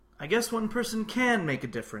I guess one person can make a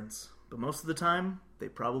difference, but most of the time, they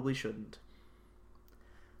probably shouldn't.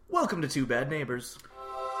 Welcome to Two Bad Neighbors.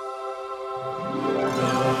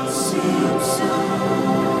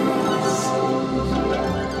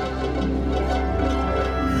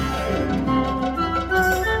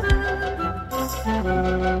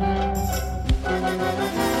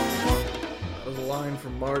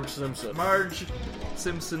 From Marge Simpson. Marge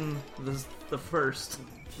Simpson the first.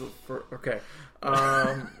 Okay.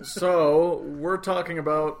 So, we're talking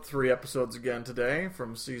about 3 episodes again today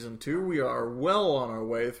from Season 2. We are well on our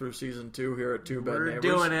way through Season 2 here at Two Bad Neighbors. We're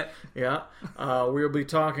doing it. Yeah. We'll be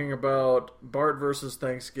talking about Bart vs.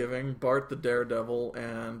 Thanksgiving, Bart the Daredevil,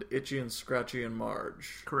 and Itchy and Scratchy and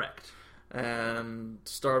Marge. Correct. And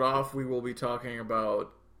to start off, we will be talking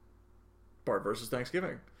about Bart vs.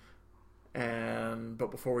 Thanksgiving. But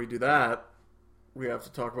before we do that, we have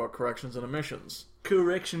to talk about corrections and omissions.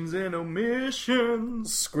 Corrections and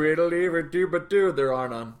omissions. Scriddly-doo-ba-doo. There are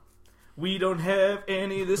none. We don't have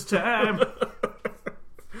any this time.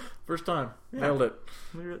 First time. Yeah. Nailed it.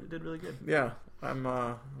 We did really good. Yeah. I'm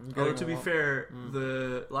Although, to be fair,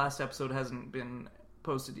 the last episode hasn't been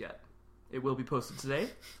posted yet. It will be posted today.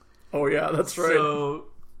 Oh, yeah, that's right. So...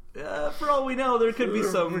 for all we know, there could be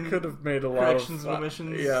some we could have made a lot corrections of and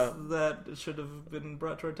omissions that should have been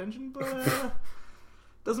brought to our attention, but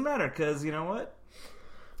doesn't matter, because you know what?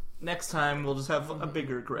 Next time we'll just have a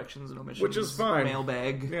bigger corrections and omissions, which is fine.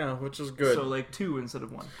 Mailbag. Yeah, which is good. So like 2 instead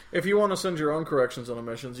of 1. If you want to send your own corrections and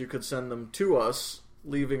omissions, you could send them to us,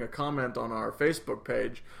 leaving a comment on our Facebook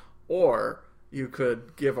page, or you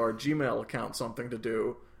could give our Gmail account something to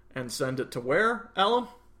do and send it to where, Alan?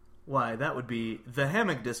 Why, that would be the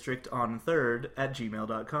Hammock District on 3rd at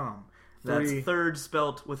gmail.com. That's 3rd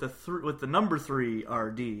spelt with with the number 3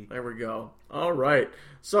 RD. There we go. All right.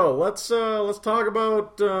 So let's talk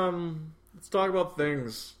about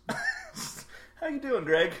things. How you doing,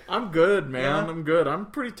 Greg? I'm good, man. Yeah? I'm good. I'm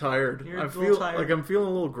pretty tired. You're I a feel little tired? like I'm feeling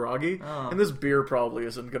a little groggy, Oh. and this beer probably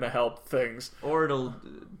isn't going to help things. Or it'll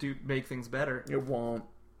make things better. It won't.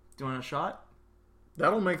 Do you want a shot?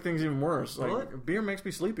 That'll make things even worse. Will Like it? Beer makes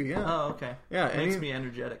me sleepy. Yeah. Oh, okay. Yeah. It makes me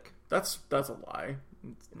energetic. That's a lie.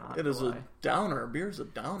 It's not. It is a lie. a downer. Beer's a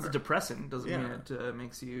downer. It's depressing. Doesn't Yeah. mean it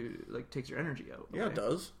makes you takes your energy out. Yeah, it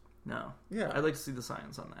does. No. Yeah. I'd like to see the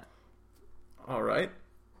science on that. All right.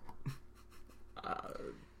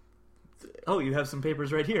 Oh, you have some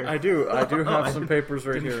papers right here. I do. I do have I some papers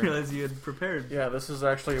right didn't here. realize you had prepared. Yeah, this is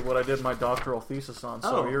actually what I did my doctoral thesis on.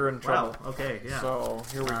 So you're in trouble. Wow. Okay. Yeah. So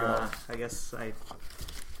here we go. I guess I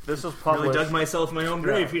This is really published. dug myself my own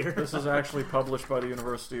grave here. This is actually published by the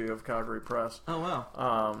University of Calgary Press. Oh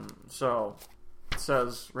wow. So it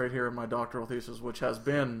says right here in my doctoral thesis, which has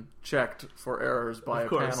been checked for errors by Of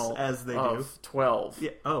course, a panel as they of do. 12. Yeah.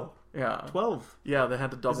 Oh. Yeah. 12. Yeah, they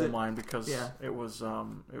had to double it- mine because yeah. it was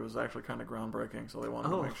actually kind of groundbreaking, so they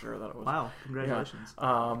wanted to make sure that it was. Wow. Congratulations.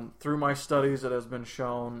 Through my studies, it has been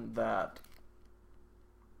shown that.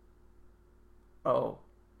 Oh.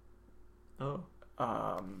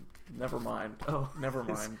 Never mind. Oh. Never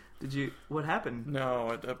mind. Did you? What happened?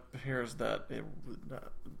 No, it appears that it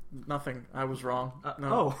nothing. I was wrong. No.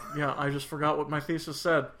 Oh. Yeah, I just forgot what my thesis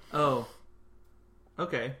said. Oh.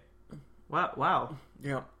 Okay. Wow.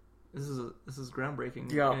 Yeah. This is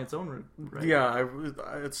groundbreaking Yeah. in its own right. Yeah,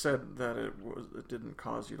 it said that it didn't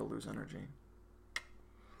cause you to lose energy.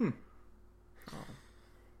 I'm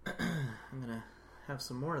gonna have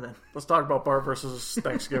some more then. Let's talk about Bart versus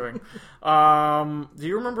Thanksgiving. Do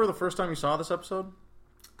you remember the first time you saw this episode?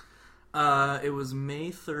 It was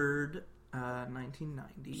May 3rd,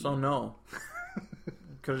 1990. So no.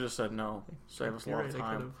 Could have just said no. Save us a lot of You're right, I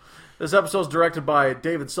time. could've. This episode is directed by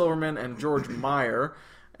David Silverman and George Meyer.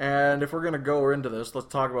 And if we're going to go into this, let's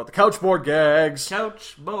talk about the couchboard gags.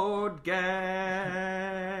 Couchboard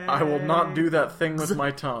gag. I will not do that thing with my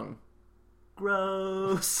tongue.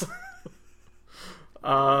 Gross.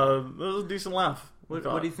 That was a decent laugh. What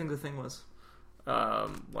do you think the thing was?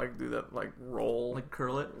 Like do that, like roll. Like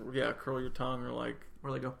curl it? Yeah, curl your tongue or like Or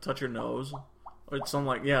like a touch your nose. Or it's something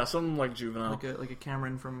like juvenile. like a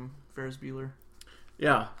Cameron from Ferris Bueller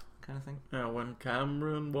Yeah. kind of thing. Yeah, when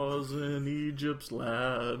Cameron was in Egypt's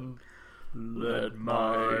land, let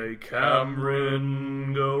my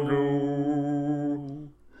Cameron go.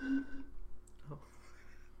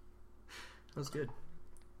 That was good.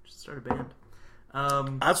 Should start a band.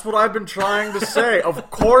 That's what I've been trying to say.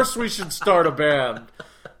 Of course we should start a band.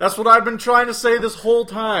 That's what I've been trying to say this whole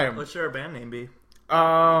time. What should our band name be?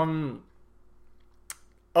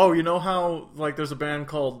 Oh, you know how like there's a band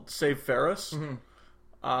called Save Ferris?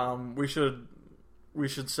 Mm-hmm. We should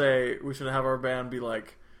have our band be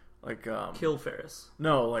like Like Kill Ferris.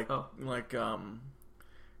 no, Oh. like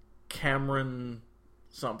Cameron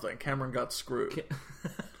something. Cameron got screwed.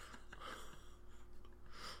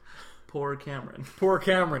 Poor Cameron. Poor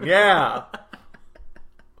Cameron. Yeah.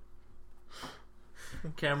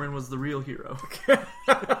 Cameron was the real hero.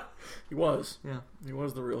 He was. Yeah. He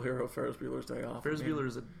was the real hero of Ferris Bueller's Day Off. Ferris Bueller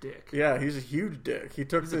is a dick. Yeah, he's a huge dick.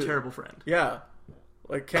 He's a terrible friend. Yeah.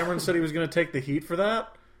 Like Cameron said he was going to take the heat for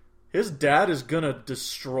that. His dad is going to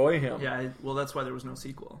destroy him. Yeah, well, that's why there was no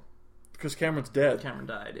sequel. Because Cameron's dead. Cameron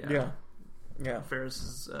died, Yeah. Ferris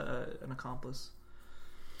is an accomplice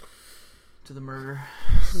to the murder.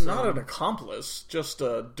 Not an accomplice, just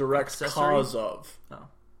a direct Accessory? cause of. Oh.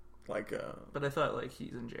 Like, But I thought, like,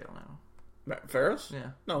 he's in jail now. Ferris?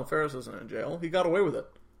 Yeah. No, Ferris isn't in jail. He got away with it.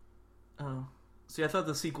 Oh. See, I thought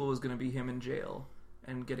the sequel was going to be him in jail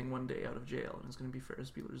and getting one day out of jail. And it's going to be Ferris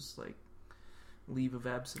Bueller's, like, leave of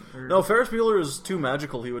absence. Or... No, Ferris Bueller is too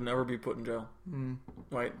magical. He would never be put in jail. Mm.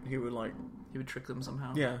 Right? He would, like... He would trick them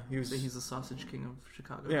somehow. Yeah, he was... He's the sausage king of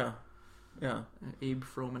Chicago. Yeah. Yeah. Abe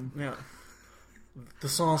Froman. Yeah. The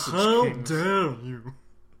sausage How king. dare you?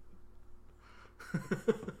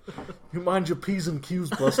 You mind your P's and Q's,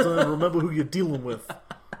 Buster, and remember who you're dealing with.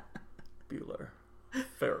 Bueller.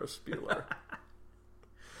 Ferris Bueller.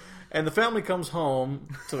 And the family comes home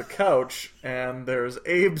to the couch, and there's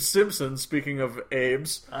Abe Simpson, speaking of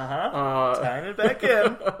Abe's. Tying it back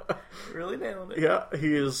in. Really nailed it. Yeah,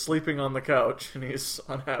 he is sleeping on the couch, and he's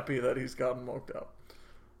unhappy that he's gotten woke up.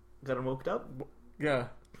 Got him woke up? Yeah.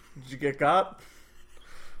 Did you get got?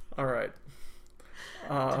 Alright.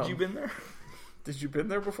 Did you been there? Did you been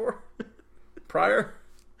there before? Prior?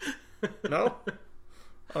 No?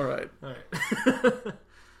 Alright.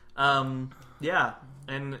 Yeah.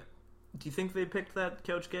 And do you think they picked that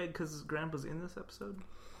couch gag because Grandpa's in this episode?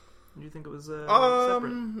 Do you think it was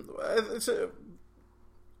separate?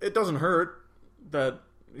 It doesn't hurt that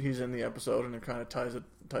he's in the episode, and it kind of ties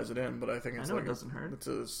it in. But I think it's it doesn't hurt.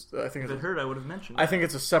 I think If it hurt, I would have mentioned. I think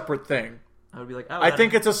it's a separate thing. I would be like, I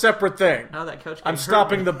think it's a separate thing. that couch. I'm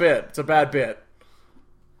stopping the bit. It's a bad bit.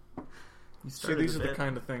 See, See, these are the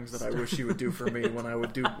kind of things that I wish you would do for me when I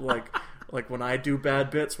would do like when I do bad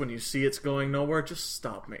bits. When you see it's going nowhere, just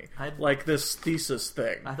stop me. Like this thesis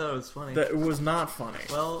thing. I thought it was funny. That it was not funny.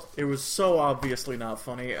 Well, it was so obviously not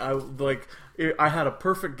funny. I had a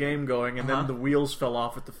perfect game going, and then the wheels fell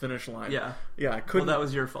off at the finish line. Yeah. I couldn't. Well, that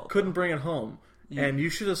was your fault. Couldn't bring it home, and you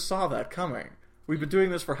should have saw that coming. We've been doing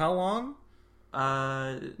this for how long?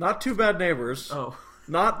 Not Two Bad Neighbors. Oh.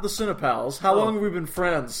 Not the Cinepals. How long have we been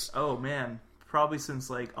friends? Oh man, probably since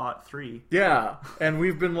like '03. Yeah, and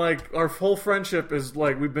we've been like our whole friendship is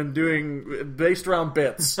like we've been doing based around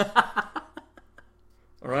bits. All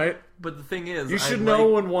right. But the thing is, you should know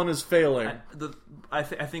when one is failing. I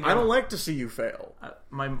think I don't like to see you fail.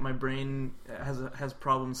 My brain has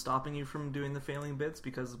problems stopping you from doing the failing bits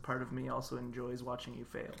because part of me also enjoys watching you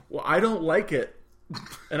fail. Well, I don't like it.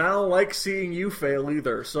 And I don't like seeing you fail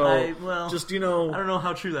either. So, just, I don't know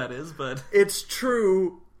how true that is, but... It's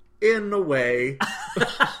true in a way.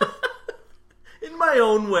 In my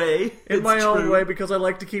own way. In my own way, because I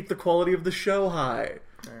like to keep the quality of the show high.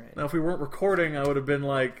 All right. Now, if we weren't recording, I would have been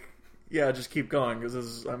like, yeah, just keep going,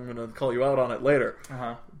 because I'm going to call you out on it later.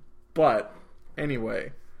 Uh-huh. But,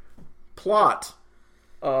 anyway. Plot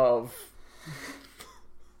of...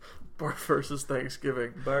 Bart versus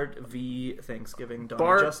Thanksgiving. Bart v. Thanksgiving. Dawn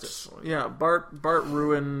Bart, of Justice. Yeah, Bart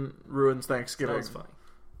ruins Thanksgiving. That was funny.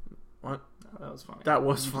 What? No, that was funny. That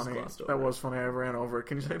was You funny. just glossed over That it. was funny. I ran over it.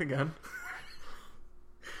 Can you say it again?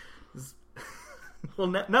 Well,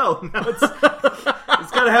 no,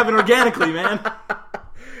 it's got to happen organically, man.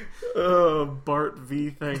 Bart v.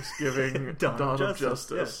 Thanksgiving. Dawn of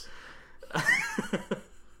Justice. Yeah.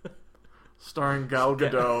 Starring Gal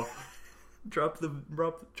Gadot. Drop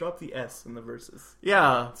the S in the verses.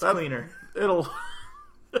 Yeah, It's cleaner. It'll.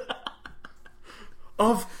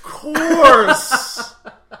 Of course,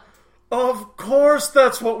 of course,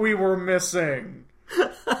 that's what we were missing.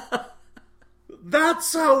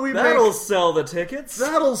 That's how we That'll sell the tickets.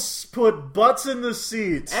 That'll put butts in the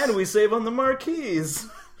seats, And we save on the marquees.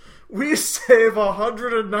 we save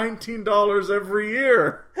 $119 every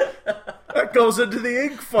year. That goes into the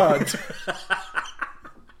Ink Fund.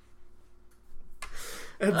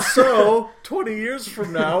 And so, 20 years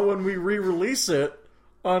from now, when we re-release it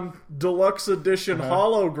on deluxe edition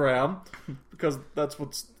hologram, because that's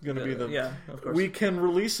what's going to be of course. we can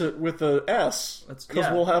release it with a S,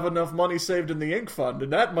 because we'll have enough money saved in the Ink Fund,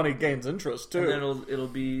 and that money gains interest too. And then it'll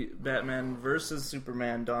be Batman versus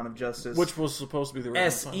Superman: Dawn of Justice, which was supposed to be the original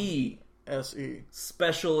SE SE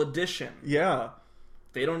special edition. Yeah,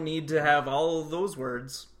 They don't need to have all of those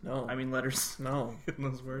words. No. I mean letters No. in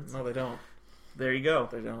those words. No, they don't. There you go.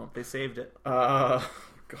 They don't. They saved it. God.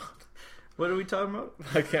 What are we talking about?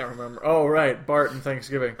 I can't remember. Oh, right. Bart and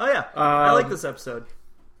Thanksgiving. Oh, yeah. I like this episode.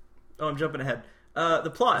 Oh, I'm jumping ahead. The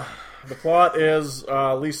plot. The plot is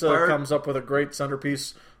Lisa Bart- comes up with a great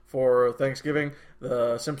centerpiece for Thanksgiving.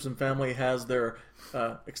 The Simpson family has their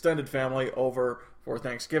extended family over for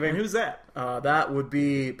Thanksgiving. And who's that? That would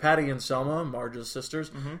be Patty and Selma, Marge's sisters.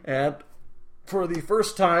 And for the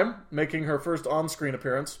first time, making her first on-screen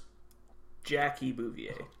appearance, Jackie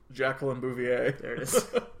Bouvier. Jacqueline Bouvier. There it is.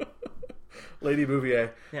 Lady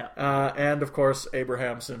Bouvier. Yeah. And, of course,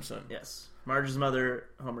 Abraham Simpson. Yes. Marge's mother,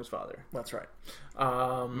 Homer's father. That's right.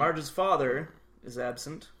 Marge's father is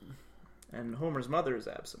absent, and Homer's mother is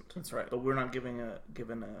absent. That's right. But we're not given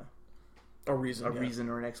A reason. a yeah. reason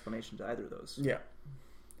or an explanation to either of those. Yeah.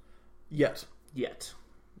 Yet.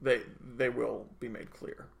 They will be made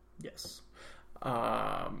clear. yes.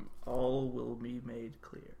 All will be made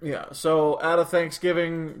clear. Yeah, so at a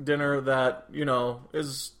Thanksgiving dinner that,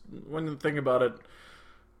 is, when you think about it,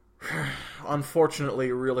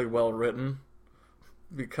 unfortunately really well written,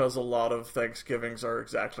 because a lot of Thanksgivings are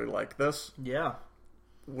exactly like this, Yeah.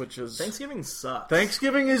 which is... Thanksgiving sucks.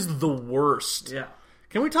 Thanksgiving is the worst. Yeah.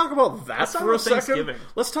 Can we talk about that Let's talk for a about second? Thanksgiving.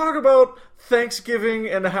 Let's talk about Thanksgiving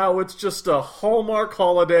and how it's just a Hallmark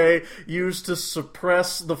holiday used to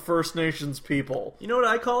suppress the First Nations people. You know what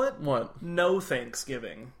I call it? What? No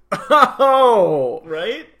Thanksgiving. Oh!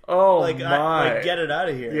 Right? Oh, Like, my. get it out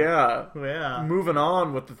of here. Yeah. Yeah. Moving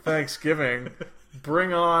on with the Thanksgiving.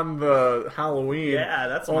 Bring on the Halloween. Yeah,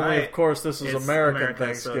 that's Only, of course, this is it's American America,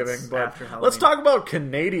 so Thanksgiving. it's But after Halloween. let's talk about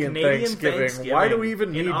Canadian Thanksgiving. Why do we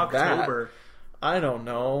even in need October? that? I don't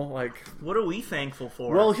know. Like, What are we thankful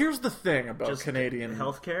for? well, here's the thing about Just Canadian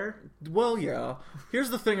healthcare? Well, yeah. Here's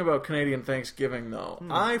the thing about Canadian Thanksgiving, though.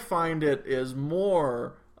 I find it is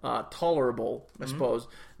more tolerable, I suppose,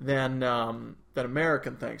 than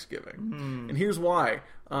American Thanksgiving. And here's why.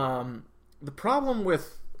 The problem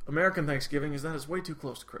with American Thanksgiving is that it's way too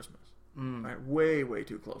close to Christmas. Right? Way, way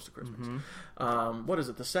too close to Christmas. What is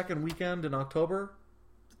it? The second weekend in October?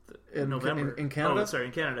 In November. in Canada? Oh, sorry,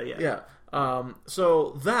 in Canada, yeah. Yeah.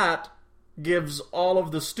 So that gives all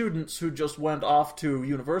of the students who just went off to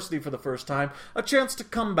university for the first time a chance to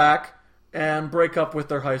come back and break up with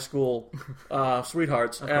their high school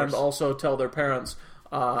sweethearts and also tell their parents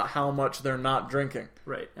how much they're not drinking.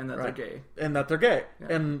 Right, and that they're gay. And that they're gay.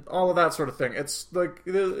 Yeah. And all of that sort of thing. It's like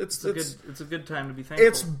it's a good time to be thankful.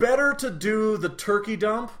 It's better to do the turkey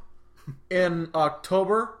dump in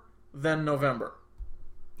October than November.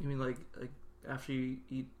 You mean like after you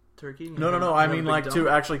eat turkey? No. I mean like to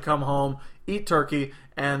actually come home, eat turkey,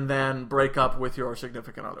 and then break up with your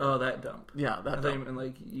significant other. Oh, that dump. Yeah, that dump.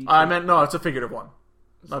 I meant no. It's a figurative one,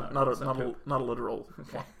 not a literal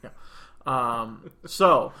okay. one. Yeah.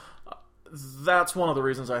 So that's one of the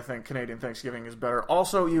reasons I think Canadian Thanksgiving is better.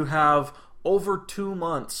 Also, you have over 2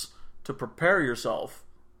 months to prepare yourself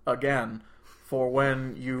again for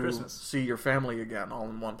when you Christmas. see your family again, all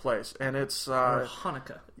in one place, and it's or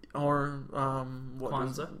Hanukkah. Or what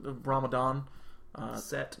Kwanzaa. Ramadan,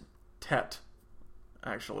 Set. Tet,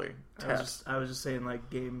 actually. Tet. I was just saying like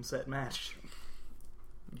game, set, match.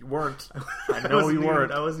 You weren't. I know you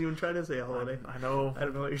weren't. I wasn't even trying to say a holiday. I know. I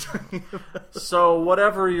don't know what you're talking about. So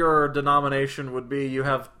whatever your denomination would be, you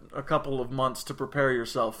have a couple of months to prepare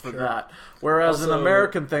yourself for that. Whereas in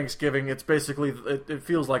American Thanksgiving, it's basically it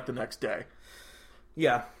feels like the next day.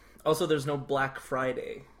 Yeah. Also, there's no Black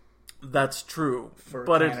Friday. That's true, for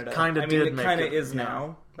but Canada. It kind of did. It kind of is yeah.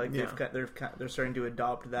 now. Like they're starting to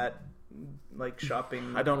adopt that, like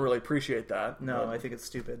shopping. I don't really appreciate that. No, I think it's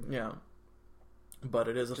stupid. Yeah, but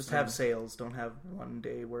it is. Just have sales. Don't have one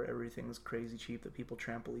day where everything's crazy cheap that people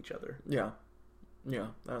trample each other. Yeah,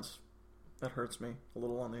 that hurts me a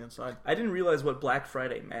little on the inside. I didn't realize what Black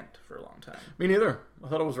Friday meant for a long time. Me neither. I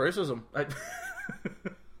thought it was racism.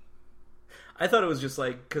 I thought it was just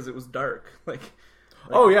like because it was dark, like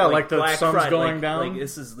like the Black sun's Friday, going down. Like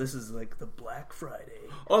this is like the Black Friday.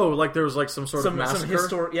 Oh, like there was like some sort of massacre.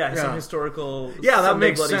 Some historical. Yeah, that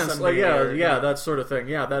makes sense. Sunday like that sort of thing.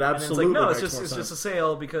 Yeah, that absolutely. And it's like, no, makes it's just a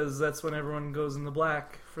sale because that's when everyone goes in the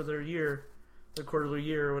black for their year, their quarterly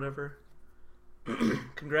year or whatever.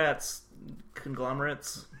 Congrats,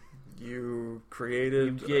 conglomerates. You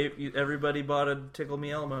created. Everybody bought a Tickle Me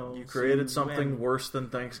Elmo. You created something worse than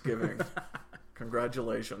Thanksgiving.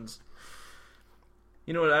 Congratulations.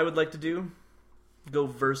 You know what I would like to do? Go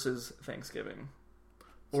versus Thanksgiving.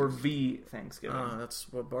 Or V Thanksgiving.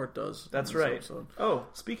 That's what Bart does. That's right. Oh,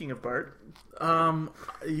 speaking of Bart.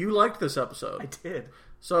 You liked this episode. I did.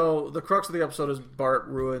 So the crux of the episode is Bart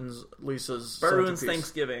ruins Lisa's Bart ruins centerpiece.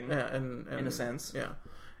 Thanksgiving, Yeah, and in a sense. Yeah.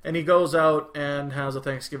 And he goes out and has a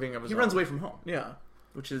Thanksgiving of his He own. runs away from home, Yeah.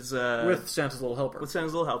 which is... With Santa's Little Helper. with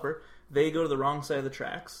Santa's Little Helper. They go to the wrong side of the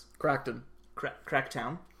tracks. Crackton.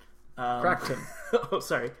 Cracktown. Crackton. Oh,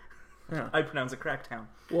 sorry. Yeah. I pronounce it Cracktown.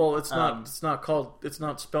 Well, it's not. It's not called. It's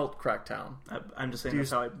not spelt Cracktown. I'm just saying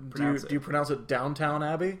that's how I pronounce it. Do you pronounce it Downtown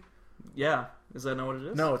Abbey? Yeah. Is that not what it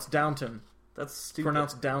is? No, it's Downton. That's stupid.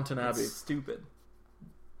 Pronounced Downton Abbey. That's stupid.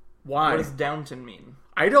 Why? What does Downton mean?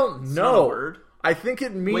 I don't It's know. not a word. I think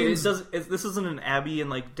it means. Wait, this isn't an abbey in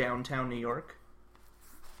like downtown New York?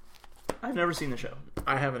 I've never seen the show.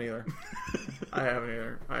 I haven't either.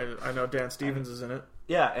 I know Dan Stevens is in it.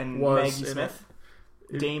 Yeah, and Was Maggie in Smith.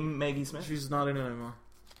 Dame Maggie Smith. She's not in it anymore.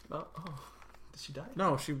 Oh, did she die?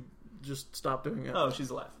 No, she just stopped doing it. Oh, she's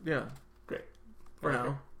alive. Yeah, Great. for Okay.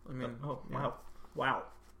 now. I mean, Oh, yeah. wow.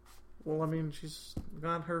 Well, I mean, she's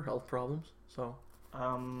got her health problems, so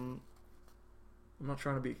I'm not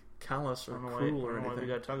trying to be callous or I don't know cruel why, or I don't know why we anything.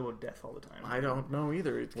 gotta talk about death all the time. I don't know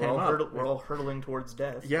either. It We're came all, up. we're all hurtling towards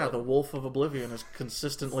death. Yeah, but the Wolf of Oblivion is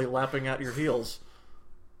consistently lapping at your heels,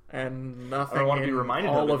 and nothing. I don't want to be in reminded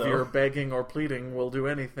all of it, your though. begging or pleading will do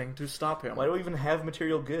anything to stop him. Why do we even have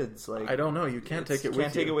material goods? Like I don't know. You can't take it with you.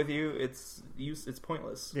 Can't take it with you. It's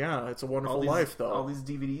pointless. Yeah, it's a wonderful All these, life, though. All these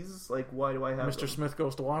DVDs. Like, why do I have Mr. them? Smith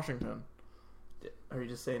Goes to Washington. Are you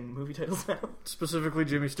just saying movie titles now? Specifically,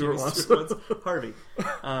 Jimmy Stewart Jimmy wants Stewart wants Harvey.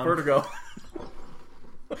 Vertigo.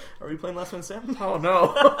 Are we playing Last Man Standing? Oh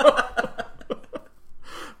no.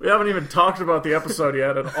 We haven't even talked about the episode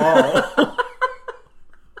yet at all.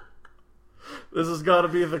 This has got to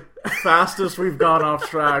be the fastest we've gone off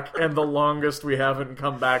track and the longest we haven't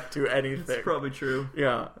come back to anything. It's probably true.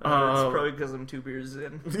 Yeah. It's probably because I'm 2 beers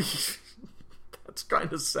in. That's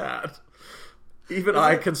kind of sad. Even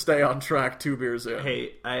I can stay on track 2 beers in.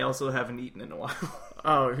 Hey, I also haven't eaten in a while.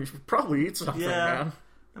 Oh, you should probably eat something, Yeah. man.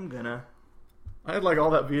 I'm gonna. I had like all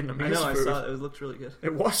that Vietnamese I know. I food. saw it. It looked really good.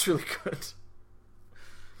 It was really good.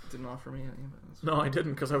 Didn't offer me any. But it's- No, I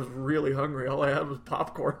didn't because I was really hungry. All I had was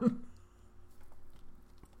popcorn.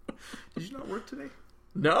 Did you not work today?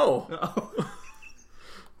 No. Oh.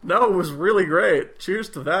 No, it was really great. Cheers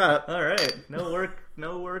to that. All right.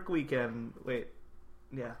 No work weekend. Wait.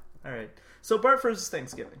 Yeah. All right. So Bart versus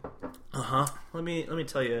Thanksgiving. Uh-huh. Let me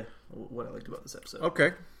tell you what I liked about this episode.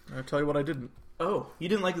 Okay. I'll tell you what I didn't. Oh, you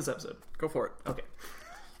didn't like this episode? Go for it. Okay.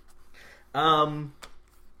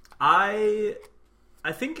 I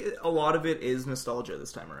think a lot of it is nostalgia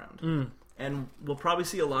this time around. And we'll probably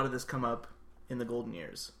see a lot of this come up in the golden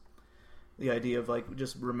years. The idea of like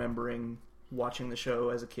just remembering watching the show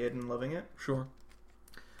as a kid and loving it. Sure.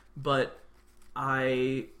 But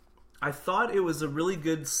I thought it was a really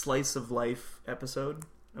good slice of life episode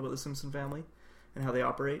about the Simpson family and how they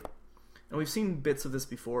operate. And we've seen bits of this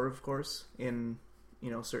before, of course, in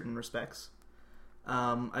certain respects.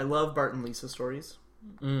 I love Bart and Lisa stories.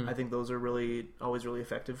 I think those are always really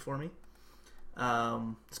effective for me.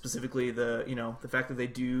 Specifically the fact that they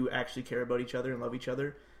do actually care about each other and love each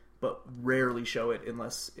other, but rarely show it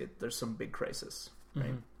unless there's some big crisis,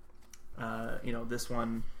 right? This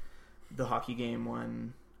one, the hockey game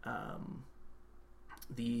one,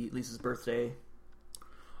 the Lisa's birthday.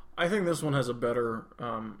 I think this one has a better,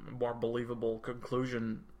 more believable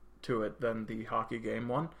conclusion to it than the hockey game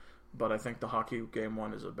one, but I think the hockey game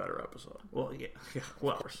one is a better episode. Well, yeah.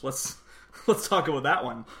 Well, let's talk about that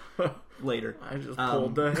one later. I just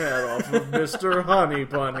pulled the head off of Mr. Honey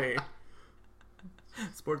Bunny.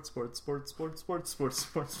 Sports.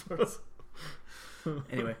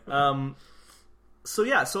 Anyway,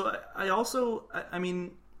 so I also, I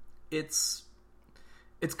mean, it's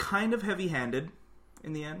kind of heavy-handed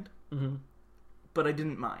in the end, but I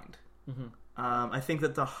didn't mind. I think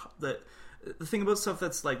that the thing about stuff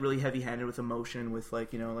that's like really heavy-handed with emotion, with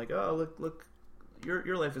like oh look,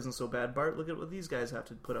 your life isn't so bad, Bart. Look at what these guys have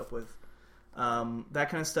to put up with. That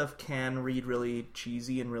kind of stuff can read really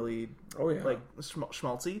cheesy and really like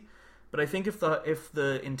schmaltzy. But I think if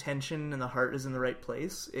the intention and the heart is in the right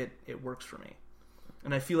place, it works for me.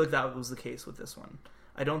 And I feel like that was the case with this one.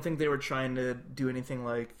 I don't think they were trying to do anything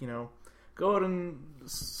like, go out and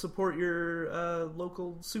support your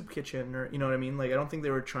local soup kitchen, or you know what I mean. Like I don't think they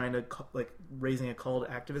were trying to raising a call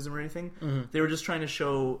to activism or anything. They were just trying to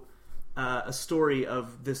show a story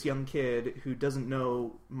of this young kid who doesn't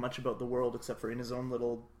know much about the world except for in his own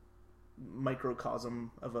little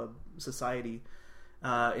microcosm of a society,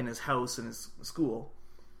 in his house and his school.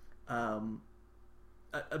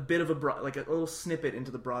 A bit of a little snippet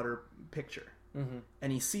into the broader picture,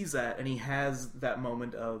 and he sees that, and he has that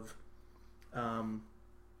moment of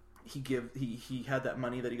he had that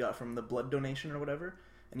money that he got from the blood donation or whatever,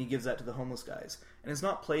 and he gives that to the homeless guys. And it's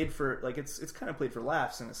not played for like it's kind of played for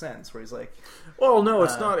laughs in a sense, where he's like, well, no,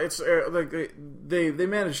 it's not. It's like they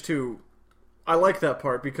managed to. I like that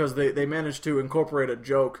part because they managed to incorporate a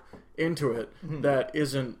joke into it that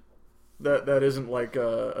isn't like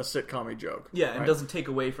a sitcom-y joke. Yeah, and doesn't take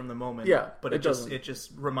away from the moment. Yeah, but it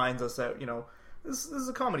just reminds us that this is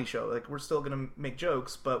a comedy show. Like, we're still going to make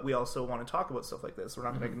jokes, but we also want to talk about stuff like this. We're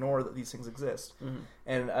not going to ignore that these things exist.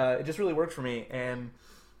 And it just really worked for me. And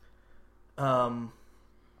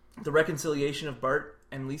the reconciliation of Bart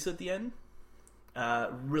and Lisa at the end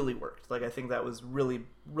really worked. Like, I think that was really,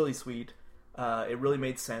 really sweet. It really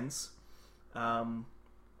made sense.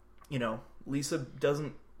 Lisa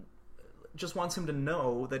just wants him to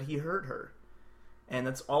know that he hurt her. And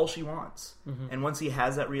that's all she wants. And once he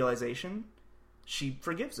has that realization, she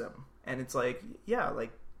forgives him. And it's like, yeah,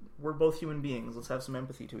 like, we're both human beings. Let's have some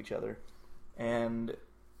empathy to each other. And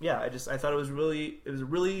yeah, I thought it was a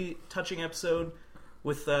really touching episode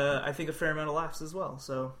with, I think, a fair amount of laughs as well.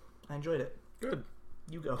 So I enjoyed it. Good.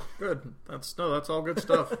 You go. Good. That's all good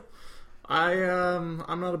stuff. I'm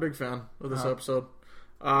not a big fan of this episode.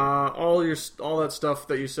 All that stuff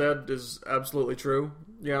that you said is absolutely true.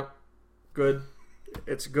 Yeah, good.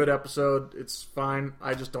 It's a good episode. It's fine.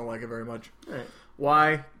 I just don't like it very much. All right.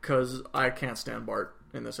 Why? Because I can't stand Bart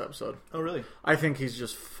in this episode. Oh, really? I think he's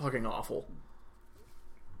just fucking awful.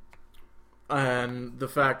 And the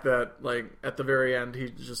fact that, like, at the very end,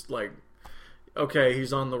 he's just like, okay,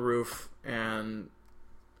 he's on the roof, and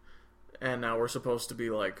now we're supposed to be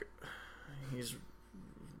like,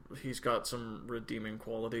 he's got some redeeming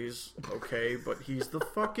qualities, okay, but he's the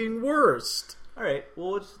fucking worst. All right.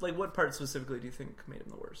 Well, what part specifically do you think made him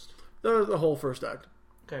the worst? The whole first act.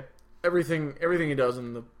 Okay. Everything he does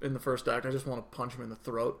in the first act, I just want to punch him in the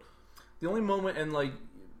throat. The only moment, and like,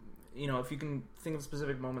 if you can think of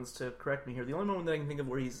specific moments to correct me here, the only moment that I can think of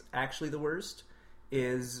where he's actually the worst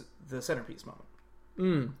is the centerpiece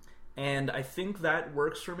moment. And I think that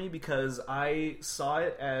works for me because I saw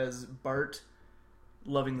it as Bart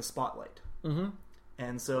loving the spotlight.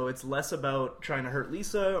 And so it's less about trying to hurt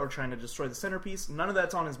Lisa or trying to destroy the centerpiece. None of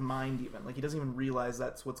that's on his mind even. Like, he doesn't even realize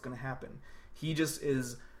that's what's going to happen. He just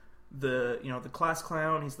is the class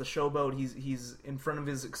clown. He's the showboat. He's in front of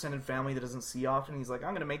his extended family that doesn't see often. He's like,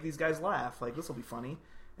 I'm going to make these guys laugh. Like, this will be funny.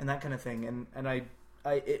 And that kind of thing. And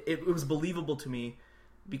it was believable to me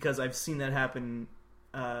because I've seen that happen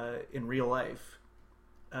in real life.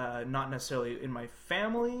 Not necessarily in my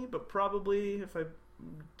family, but probably if I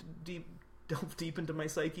delve deep into my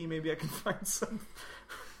psyche, maybe I can find some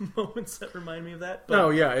moments that remind me of that. But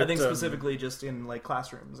I think specifically just in like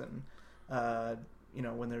classrooms and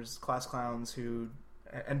when there's class clowns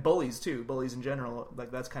and bullies too, bullies in general, like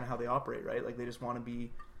that's kind of how they operate, right? Like they just want to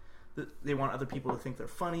be, they want other people to think they're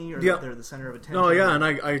funny or that they're the center of attention. No, yeah, and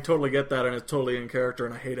I totally get that, and it's totally in character,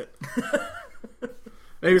 and I hate it.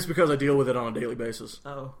 Maybe it's because I deal with it on a daily basis.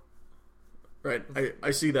 Oh. Right.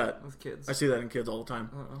 I see that. With kids. I see that in kids all the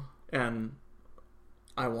time. Uh-oh. And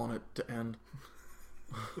I want it to end.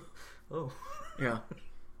 Oh. Yeah.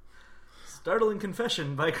 Startling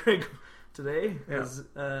confession by Craig today is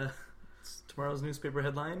tomorrow's newspaper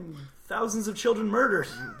headline: thousands of children murdered.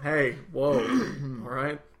 Hey, whoa. All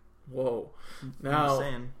right? Whoa. Now, I'm just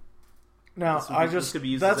saying. Now, this could be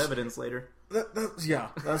used as evidence later.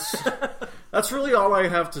 That's really all I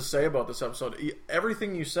have to say about this episode.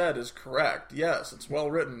 Everything you said is correct. Yes, it's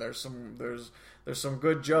well written. There's some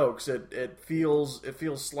good jokes. It feels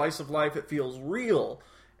slice of life. It feels real,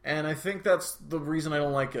 and I think that's the reason I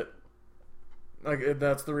don't like it.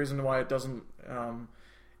 That's the reason why it doesn't.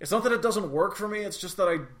 It's not that it doesn't work for me. It's just that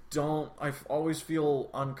I always feel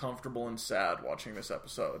uncomfortable and sad watching this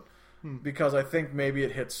episode because I think maybe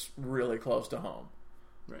it hits really close to home.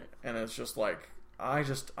 Right. And it's just like, I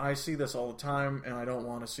see this all the time, and I don't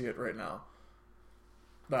want to see it right now.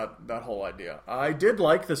 That whole idea. I did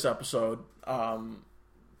like this episode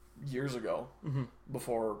years ago,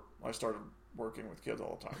 before I started working with kids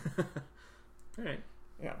all the time. All right.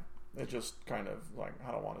 Yeah. It just kind of like,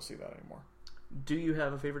 I don't want to see that anymore. Do you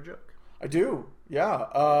have a favorite joke? I do. Yeah.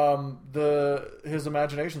 His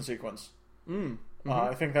imagination sequence.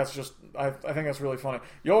 I think that's just. I think that's really funny.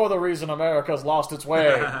 You're the reason America's lost its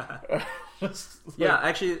way. Yeah,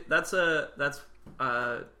 actually, that's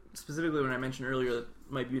specifically when I mentioned earlier that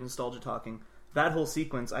might be nostalgia talking. That whole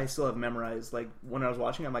sequence I still have memorized. Like when I was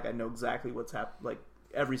watching, I'm like, I know exactly what's happened. Like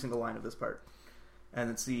every single line of this part. and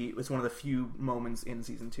it's one of the few moments in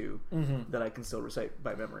season 2 that I can still recite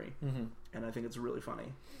by memory, and I think it's really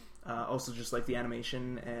funny. Also, just like the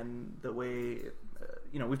animation and the way,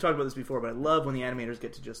 we've talked about this before, but I love when the animators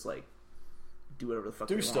get to just like do whatever the fuck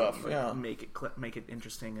do they stuff, want, like, make it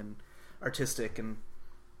interesting and artistic, and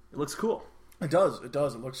it looks cool. It does. It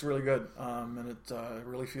looks really good, and it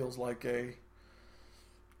really feels like a.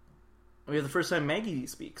 We have the first time Maggie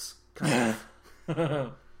speaks. Kind of.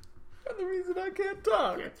 And the reason I can't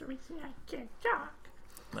talk. That's the reason I can't talk.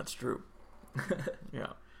 That's true.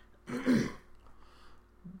 Yeah.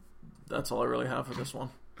 That's all I really have for this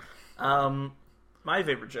one. My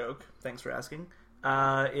favorite joke, thanks for asking,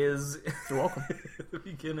 is you're welcome. at the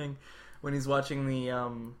beginning when he's watching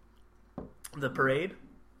the parade.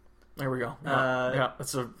 There we go. Yeah,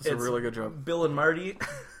 it's a really good joke. Bill and Marty.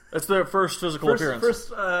 It's their first physical appearance.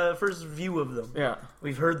 First view of them. Yeah.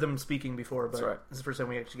 We've heard them speaking before, but That's right. this is the first time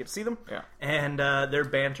we actually get to see them. Yeah. And their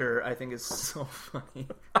banter, I think, is so funny.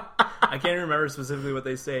 I can't even remember specifically what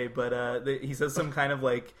they say, but he says some kind of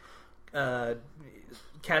like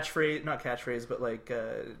catchphrase, not catchphrase, but like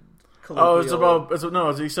colloquial.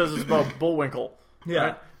 He says it's about Bullwinkle. Yeah.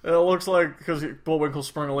 Right? It looks like, because Bullwinkle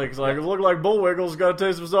sprung a leak, it's like, it looked like Bullwinkle's got a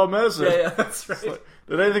taste of his own medicine. Yeah, that's right. Like,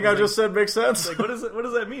 did anything I just said make sense? Like, what does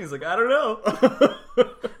that mean? He's like, I don't know.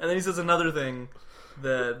 And then he says another thing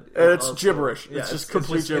that it's also, gibberish. Yeah, it's just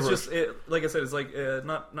complete gibberish. It's just, like I said, it's like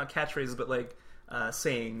not catchphrases, but like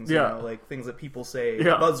sayings. Yeah. Like things that people say,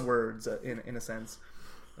 yeah. buzzwords in a sense.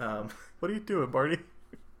 What are you doing, Barney?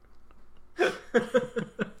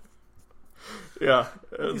 Yeah,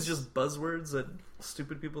 these just buzzwords that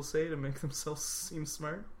stupid people say to make themselves seem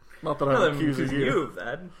smart. Not that I'm accusing you of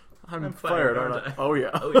that. I'm fired, aren't I? Oh yeah.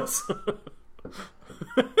 Oh yes.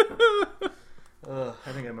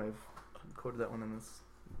 I think I might have quoted that one in this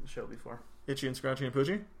show before. Itchy and Scratchy and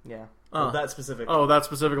Poochie? Yeah. Oh, that specific. Oh, that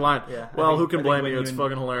specific line. Yeah. Well, who can blame you? It's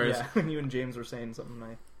fucking hilarious. Yeah. When you and James were saying something,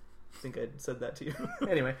 I think I said that to you.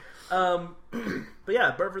 Anyway, but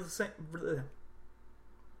yeah, Bart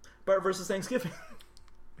versus Thanksgiving.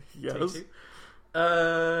 Yes.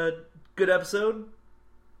 Good episode.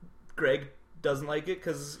 Greg doesn't like it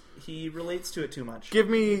because he relates to it too much. Give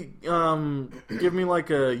me like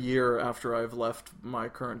a year after I've left my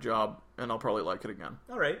current job, and I'll probably like it again.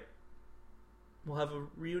 All right. We'll have a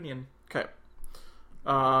reunion. Okay.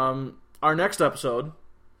 Our next episode,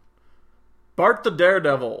 Bart the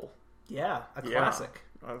Daredevil. Yeah, a classic.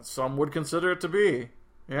 Some would consider it to be.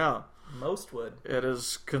 Yeah. Most would. It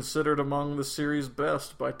is considered among the series'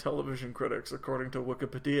 best by television critics, according to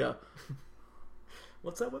Wikipedia.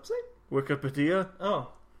 What's that website? Wikipedia? Oh.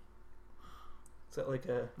 Is that like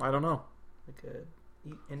a... I don't know. Like a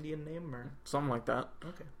Indian name or... Something like that.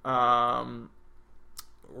 Okay.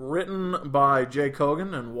 Written by Jay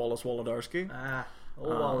Kogan and Wallace Wolodarski.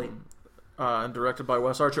 Wally. And directed by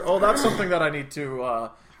Wes Archer. Oh, that's something that I need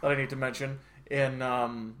to mention in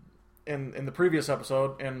the previous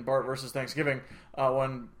episode in Bart versus Thanksgiving,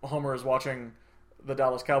 when Homer is watching the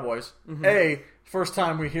Dallas Cowboys. Mm-hmm. First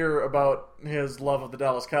time we hear about his love of the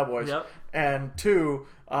Dallas Cowboys. Yep. And 2,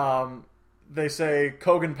 they say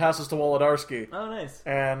Kogan passes to Wolodarski. Oh, nice.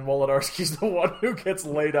 And Wolodarski's the one who gets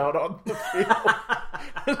laid out on the field.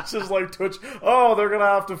 It's just like Twitch. Oh, they're going to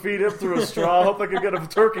have to feed him through a straw. I hope they can get a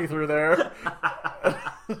turkey through there.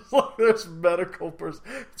 It's like there's medical person.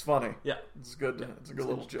 It's funny. Yeah. It's good. Yeah. It's a good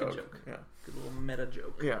little joke. Good joke. Yeah. Good little meta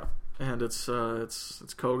joke. Yeah. And it's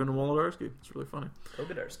Kogan and Wolodarski. It's really funny.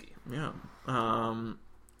 Kogadarski. Yeah.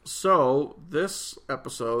 So this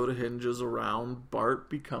episode hinges around Bart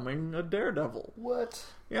becoming a daredevil. What?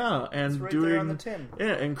 Yeah, and it's right doing there on the tin.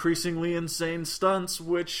 Increasingly insane stunts,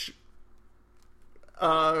 which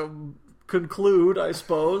conclude, I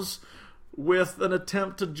suppose, with an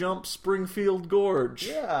attempt to jump Springfield Gorge.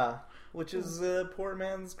 Yeah, which is poor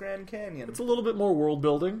man's Grand Canyon. It's a little bit more world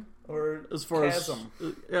building, or as far chasm.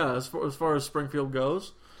 As far as Springfield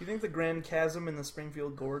goes. Do you think the Grand Chasm and the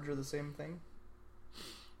Springfield Gorge are the same thing?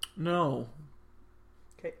 No.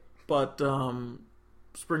 Okay. But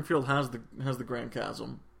Springfield has the Grand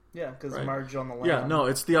Chasm. Yeah, because right? Marge on the land. Yeah, no,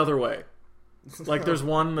 it's the other way. Like there's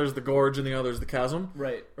the gorge and the other's the chasm.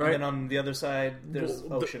 Right. Right. And then on the other side there's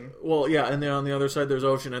ocean. Yeah, and then on the other side there's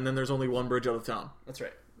ocean, and then there's only one bridge out of town. That's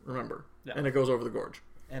right. Remember. Yeah. And it goes over the gorge.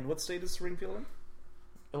 And what state is Springfield in?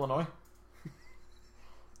 Illinois.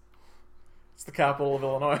 It's the capital of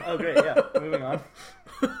Illinois. Oh, great, yeah. Moving on.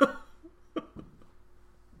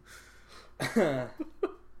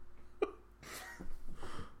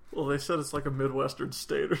 Well, they said it's like a Midwestern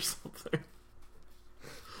state or something.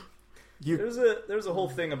 There's a whole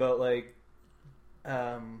thing about like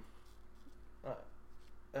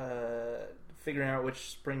figuring out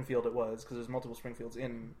which Springfield it was, because there's multiple Springfields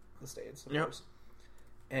in the States, of Yep. course.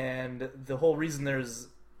 And the whole reason there's,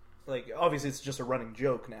 like, obviously it's just a running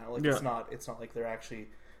joke now. Like, Yeah. it's not like they're actually,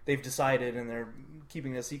 they've decided and they're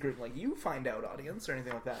keeping it a secret, like, you find out, audience, or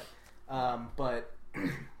anything like that. But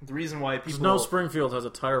the reason why people... No Springfield has a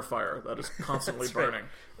tire fire that is constantly That's right. burning.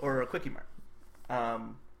 Or a Quickie Mart.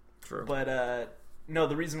 True. But, no,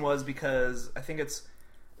 the reason was because I think it's,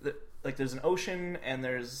 like, there's an ocean and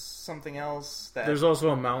there's something else that... There's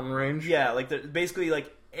also a mountain range. Yeah, like, basically,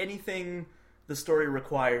 like, anything the story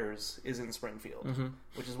requires is in Springfield,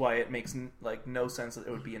 which is why it makes, like, no sense that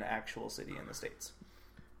it would be an actual city in the States,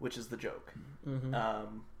 which is the joke.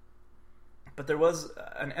 But there was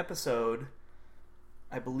an episode,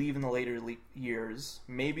 I believe in the later years,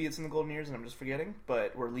 maybe it's in the golden years and I'm just forgetting,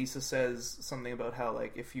 but where Lisa says something about how,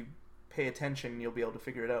 like, if you pay attention, you'll be able to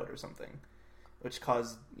figure it out or something, which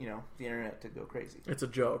caused, you know, the internet to go crazy. It's a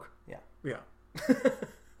joke. Yeah. Yeah.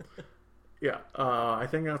 Yeah. I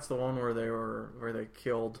think that's the one where they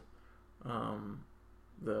killed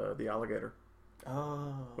the alligator.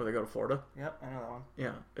 Oh. Where they go to Florida. Yep, I know that one.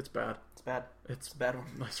 Yeah, it's bad. It's bad. It's a bad one.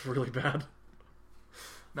 It's really bad.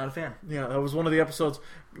 Not a fan. Yeah, that was one of the episodes.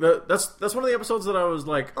 That's one of the episodes that I was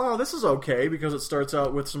like, oh, this is okay, because it starts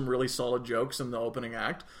out with some really solid jokes in the opening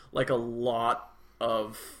act, like a lot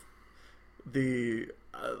of the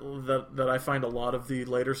that I find a lot of the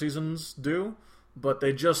later seasons do, but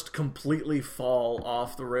they just completely fall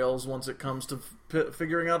off the rails once it comes to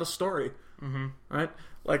figuring out a story. Right?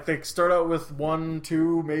 Like, they start out with 1,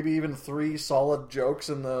 2, maybe even 3 solid jokes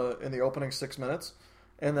in the opening 6 minutes,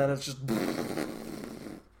 and then it's just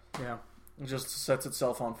Yeah. it just sets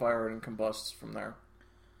itself on fire and combusts from there.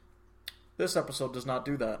 This episode does not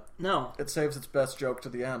do that. No. It saves its best joke to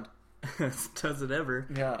the end. Does it ever?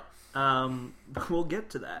 Yeah. We'll get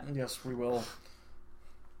to that. Yes, we will.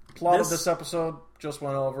 Plot of this episode, just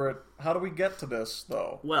went over it. How do we get to this,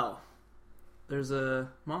 though? Well, there's a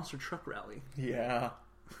monster truck rally Yeah.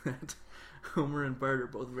 that Homer and Bart are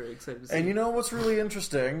both very excited to see. And you know what's really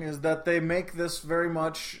interesting is that they make this very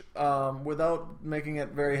much, without making it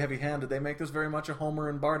very heavy-handed, they make this very much a Homer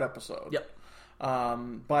and Bart episode. Yep.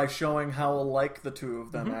 By showing how alike the two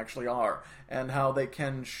of them actually are, and how they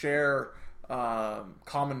can share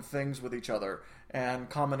common things with each other, and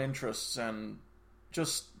common interests, and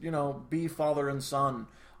just, you know, be father and son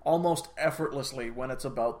almost effortlessly when it's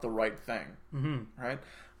about the right thing. Right?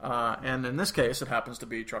 And in this case, it happens to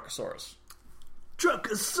be Truckosaurus.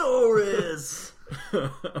 Truckosaurus!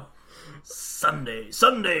 Sunday!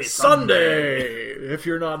 If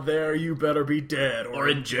you're not there, you better be dead Or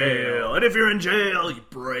in jail. And if you're in jail, you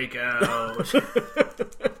break out.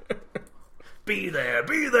 Be there.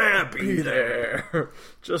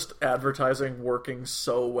 Just advertising working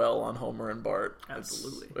so well on Homer and Bart.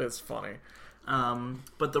 Absolutely. It's funny.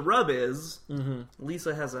 But the rub is,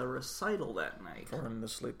 Lisa has a recital that night. For in the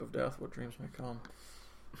sleep of death, what dreams may come.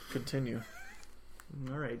 Continue.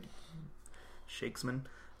 All right. Shakesman.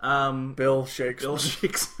 Bill Shakespeare. Bill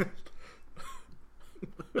Shakesman.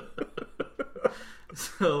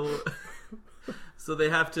 So they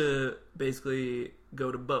have to basically go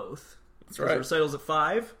to both. That's right. The recital's at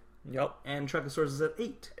 5. Yep. And Truckosaurus is at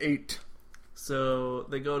 8. 8. So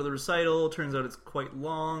they go to the recital. Turns out it's quite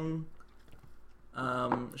long.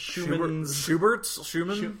 Schumann's... Schumann's?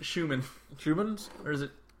 Or is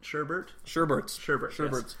it Sherbert? Sherbert's.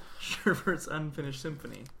 Yes. Sherbert's Unfinished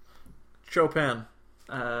Symphony. Chopin.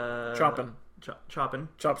 Chopping.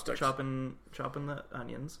 Chopsticks. Chopping the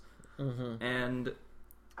onions. And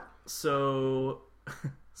so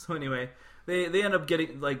anyway, they end up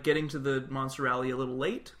getting to the monster rally a little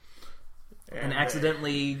late, and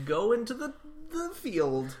accidentally go into the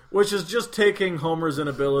field, which is just taking Homer's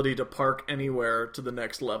inability to park anywhere to the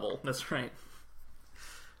next level. That's right.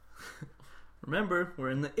 Remember,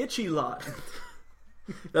 we're in the itchy lot.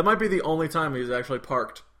 That might be the only time he's actually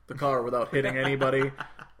parked the car without hitting anybody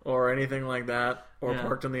or anything like that, or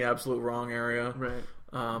parked in the absolute wrong area. Right.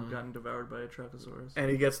 Gotten devoured by a Truckosaurus. And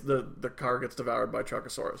he gets the car gets devoured by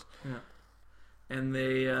Truckosaurus. Yeah. And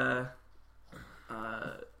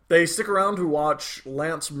they stick around to watch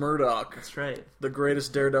Lance Murdoch. That's right. The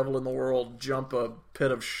greatest daredevil in the world jump a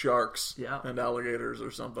pit of sharks Yeah. and alligators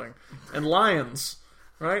or something. And lions.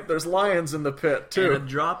 Right? There's lions in the pit, too. And a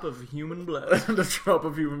drop of human blood. And a drop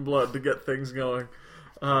of human blood to get things going.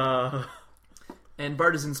 And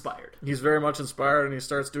Bart is inspired. He's very much inspired, and he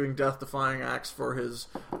starts doing death-defying acts for his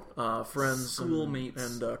friends, schoolmates,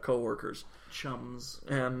 and co-workers, chums,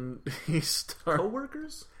 and he starts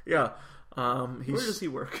co-workers. Yeah, where does he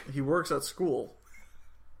work? He works at school.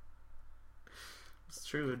 It's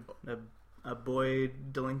true. A a boy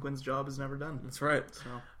delinquent's job is never done. That's right. So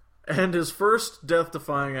And his first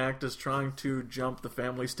death-defying act is trying to jump the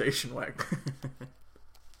family station wagon.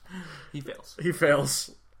 he fails. He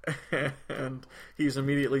fails. And he's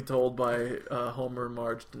immediately told by Homer and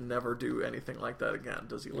Marge to never do anything like that again.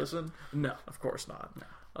 Does he listen? No. Of course not.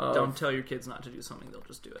 No. Don't tell your kids not to do something, they'll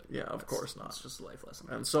just do it. Yeah, of course not. It's just a life lesson.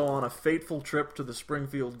 And so on a fateful trip to the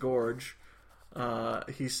Springfield Gorge,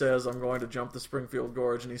 he says, I'm going to jump the Springfield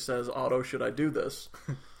Gorge, and he says, Otto, should I do this?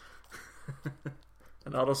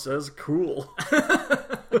 And Otto says, cool.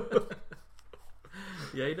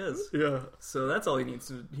 Yeah, he does. Yeah. So that's all he needs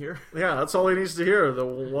to hear. Yeah, that's all he needs to hear.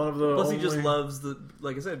 Plus, he just loves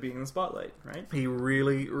like I said, being in the spotlight, right? He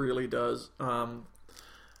really, really does.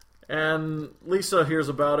 And Lisa hears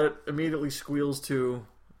about it, immediately squeals to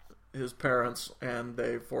his parents, and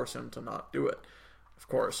they force him to not do it. Of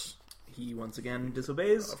course. He once again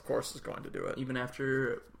disobeys. Of course is going to do it. Even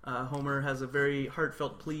after Homer has a very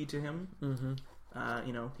heartfelt plea to him. Mm-hmm.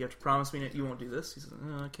 You have to promise me that you won't do this. He says,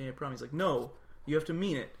 okay, I promise. He's like, no, you have to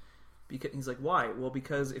mean it. He's like, why? Well,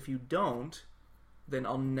 because if you don't, then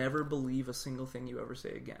I'll never believe a single thing you ever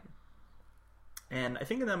say again. And I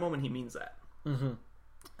think in that moment he means that. Mm-hmm.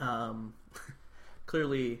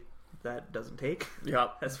 Clearly that doesn't take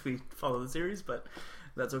as we follow the series, but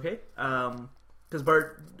that's okay. Because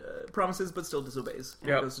Bart promises but still disobeys and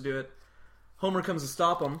goes to do it. Homer comes to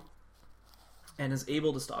stop him and is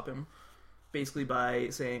able to stop him basically by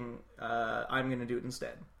saying, I'm going to do it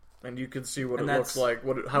instead. And you can see what it looks like,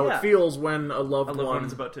 how it feels when a loved one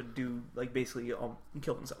is about to do, like, basically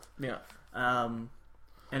kill himself. Yeah. And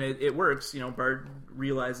it works. Bart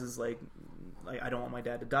realizes, like I don't want my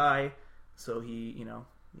dad to die, so he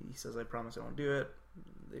says, I promise I won't do it.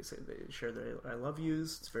 They share their I love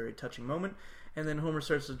yous. It's a very touching moment. And then Homer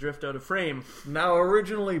starts to drift out of frame. Now,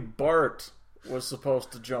 originally, Bart was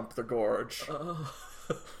supposed to jump the gorge.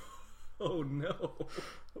 Oh, no.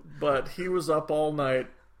 But he was up all night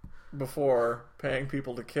before paying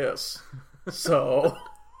people to kiss. So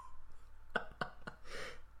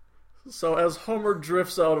as Homer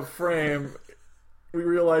drifts out of frame, we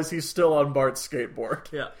realize he's still on Bart's skateboard.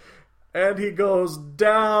 Yeah. And he goes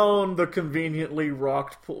down the conveniently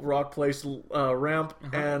rock place ramp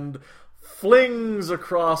and flings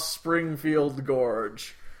across Springfield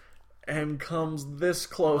Gorge and comes this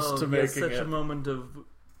close to making such a moment of,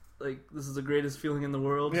 like, this is the greatest feeling in the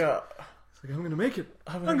world. Yeah. It's like, I'm going to make it.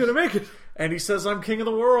 I'm going to make it. And he says, I'm king of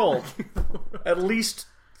the world. At least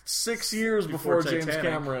 6 years before James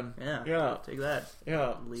Cameron. Yeah. Take that.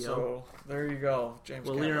 Yeah. Leo. So, there you go. James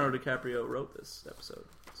Cameron. Leonardo DiCaprio wrote this episode.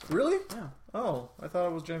 So. Really? Yeah. Oh, I thought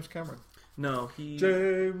it was James Cameron. No, he...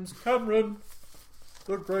 James Cameron,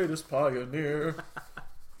 the greatest pioneer.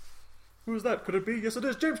 Who's that? Could it be? Yes, it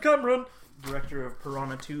is. James Cameron. Director of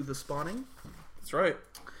Piranha 2: The Spawning. That's right.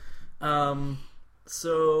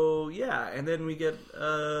 So, yeah, and then we get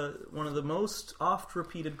one of the most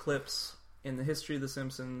oft-repeated clips in the history of The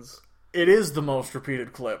Simpsons. It is the most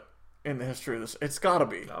repeated clip in the history of this. It's gotta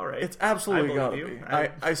be. All right. It's absolutely gotta be.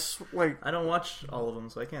 I don't watch all of them,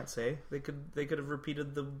 so I can't say. They could have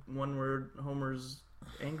repeated the one where Homer's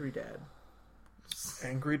angry dad.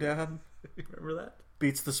 Angry dad? Remember that?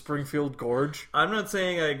 Beats the Springfield Gorge. I'm not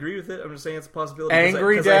saying I agree with it. I'm just saying it's a possibility.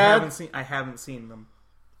 Angry dad? I haven't seen them.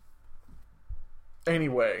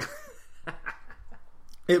 Anyway.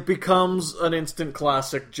 It becomes an instant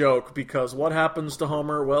classic joke because what happens to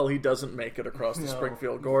Homer? Well, he doesn't make it across the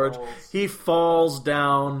Springfield Gorge. He falls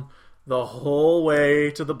down the whole way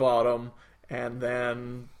to the bottom, and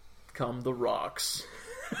then come the rocks.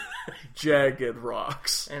 Jagged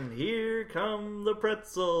rocks. And here come the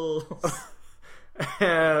pretzels.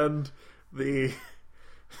 And the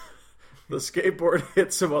skateboard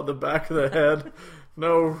hits him on the back of the head,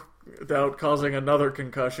 no doubt causing another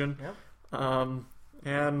concussion. Yep.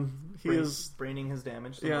 And he is braining his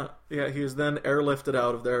damage. Yeah. He is then airlifted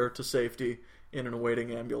out of there to safety in an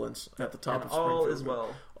awaiting ambulance at the top of Springfield. All is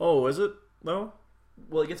well. Oh, is it? No.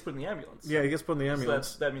 Well, he gets put in the ambulance. Yeah, he gets put in the ambulance.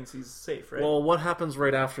 So that means he's safe, right? Well, what happens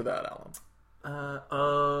right after that, Alan?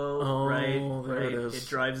 Right. There it is. It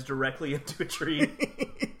drives directly into a tree.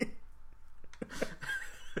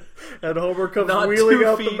 And Homer comes wheeling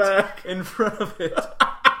out the back in front of it.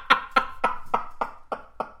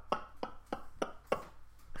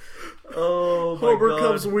 Oh my Homer God.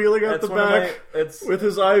 comes wheeling out the back with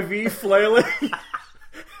his IV flailing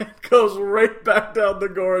and goes right back down the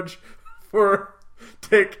gorge for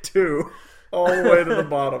take 2, all the way to the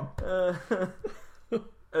bottom.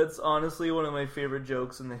 It's honestly one of my favorite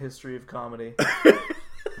jokes in the history of comedy.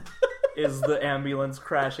 as the ambulance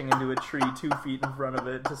crashing into a tree 2 feet in front of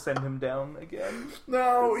it to send him down again.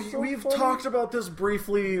 No, It's so we've funny. talked about this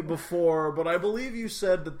briefly before, but I believe you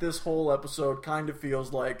said that this whole episode kind of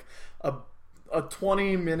feels like a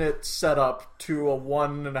 20-minute setup to a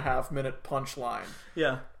 1.5-minute punchline.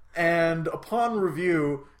 Yeah. And upon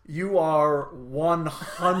review, you are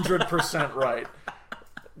 100% right.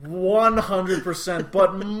 100%.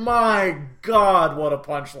 But my God, what a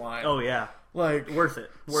punchline. Oh, yeah. Like, Worth it.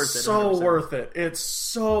 So 100%. worth it. It's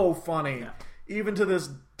so funny. Yeah. Even to this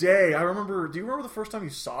day. I remember, do you remember the first time you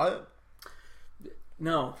saw it?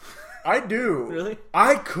 No. I do. Really?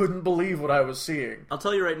 I couldn't believe what I was seeing. I'll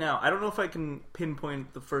tell you right now, I don't know if I can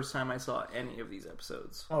pinpoint the first time I saw any of these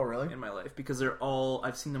episodes Oh, really? in my life, because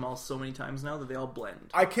I've seen them all so many times now that they all blend.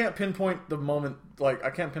 I can't pinpoint the moment, like, I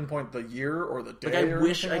can't pinpoint the year or the day. Like, I or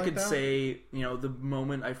wish anything I could like that. say, the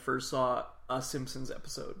moment I first saw a Simpsons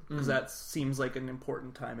episode, because that seems like an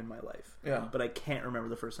important time in my life. Yeah. But I can't remember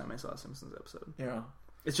the first time I saw a Simpsons episode. Yeah.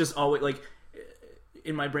 It's just always, like,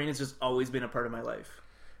 in my brain, it's just always been a part of my life.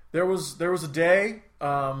 There was a day,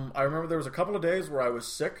 I remember there was a couple of days where I was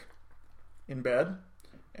sick in bed,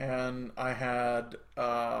 and I had,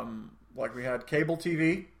 we had cable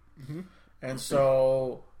TV, and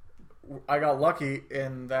so I got lucky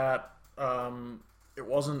in that it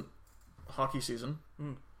wasn't hockey season,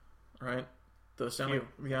 right? The Stanley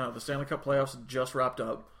Cup playoffs had just wrapped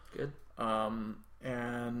up. Good.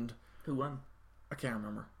 And Who won? I can't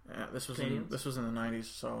remember. This was Canadians? this was in the 90s,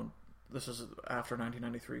 so this is after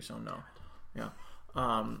 1993, so no. Yeah.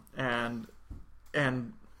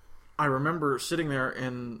 And I remember sitting there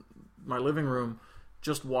in my living room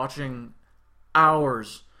just watching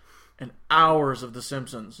hours and hours of The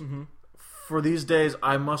Simpsons. For these days,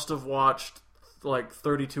 I must have watched like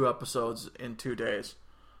 32 episodes in 2 days.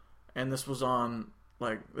 And this was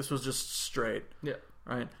this was just straight. Yeah.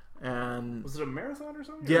 Right? And Was it a marathon or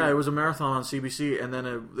something? yeah, it was a marathon on CBC, and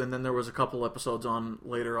then there was a couple episodes on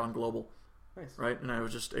later on Global, Nice. right? And I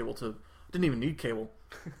was just able to didn't even need cable,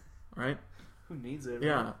 right? Who needs it?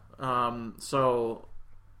 Yeah. So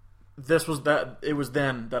this was that. It was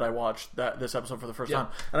then that I watched this episode for the first time,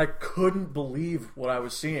 and I couldn't believe what I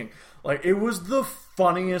was seeing. Like, it was the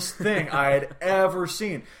funniest thing I had ever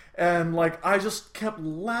seen. And, like, I just kept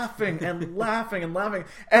laughing and laughing and laughing.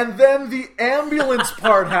 And then the ambulance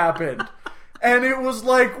part happened. And it was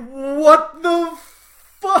like, what the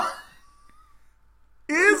fuck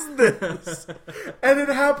is this? And it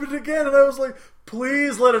happened again. And I was like,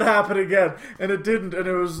 please let it happen again. And it didn't. And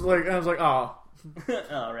it was like, I was like, oh.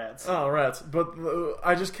 Oh, rats. Oh, rats. But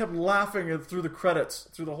I just kept laughing through the credits,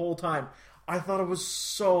 through the whole time. I thought it was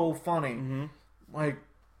so funny. Like,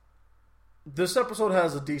 this episode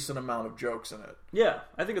has a decent amount of jokes in it. Yeah,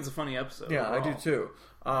 I think it's a funny episode. Yeah, overall. I do too.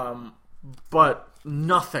 But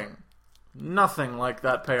nothing like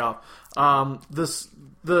that payoff.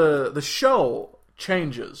 The show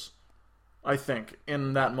changes, I think,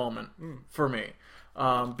 in that moment for me,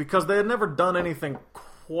 because they had never done anything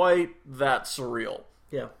quite that surreal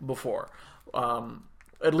before.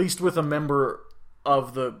 At least with a member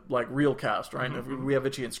of the real cast, right? We have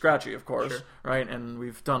Itchy and Scratchy, of course, right? And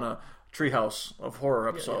we've done a Treehouse of Horror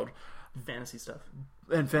episode. Fantasy stuff.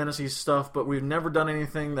 And fantasy stuff, but we've never done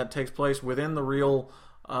anything that takes place within the real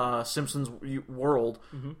Simpsons world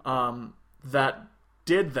that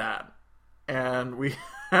did that. And we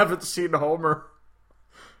haven't seen Homer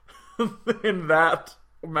in that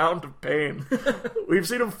amount of pain. We've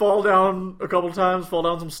seen him fall down a couple times, fall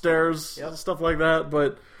down some stairs, stuff like that,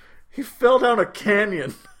 but he fell down a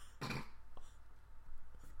canyon.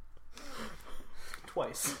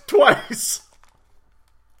 Twice.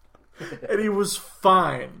 And he was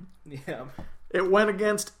fine. Yeah. It went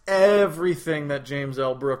against everything that James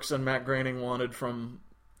L. Brooks and Matt Groening wanted from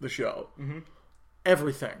the show.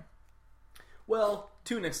 Everything. Well,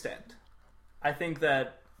 to an extent. I think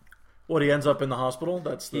that What, he ends up in the hospital?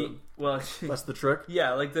 That's the that's the trick?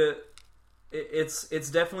 yeah, like it's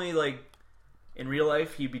definitely like in real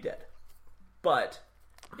life he'd be dead. But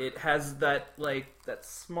it has that that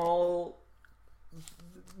small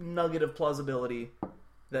nugget of plausibility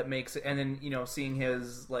that makes it, and then seeing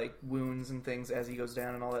his wounds and things as he goes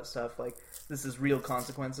down and all that stuff, this is real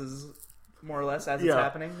consequences more or less as it's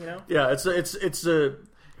happening, Yeah,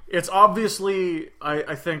 it's obviously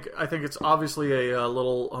I think it's obviously a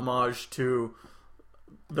little homage to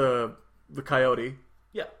the coyote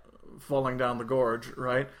falling down the gorge,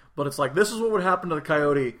 right? But it's like, this is what would happen to the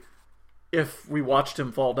coyote if we watched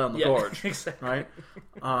him fall down the gorge, exactly. right?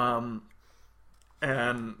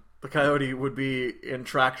 And the coyote would be in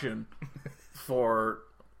traction for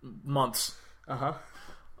months,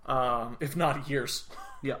 if not years.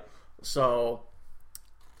 Yeah. So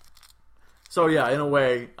yeah, in a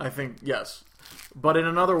way, I think yes. But in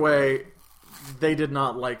another way, they did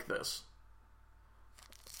not like this.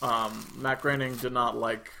 Matt Groening did not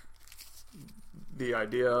like the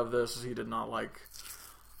idea of this. He did not like...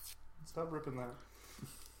 Stop ripping that.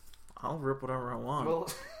 I'll rip whatever I want. Well,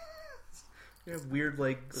 you have weird,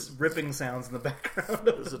 ripping sounds in the background.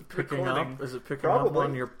 Is it picking up? Is it picking up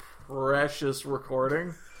on your precious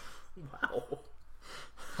recording? Wow.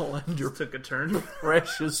 I'll end your took a turn.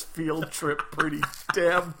 Precious field trip pretty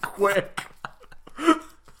damn quick.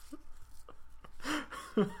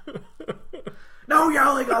 No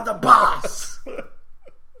yelling at the boss!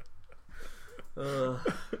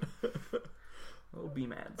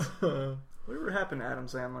 B-Mads. Whatever happened to Adam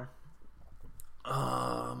Sandler?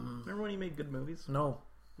 Remember when he made good movies? No.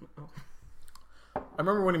 Oh. I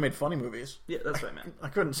remember when he made funny movies. Yeah, that's what I meant. I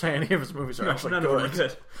couldn't say any of his movies are actually none good. of them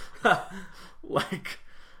are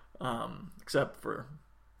good. Except for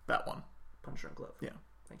that one. Punch Drunk Love. Yeah.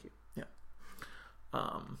 Thank you. Yeah.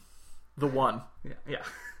 The one. Yeah.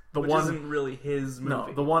 The Which one isn't really his movie.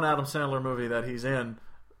 No, the one Adam Sandler movie that he's in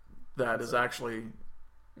that is actually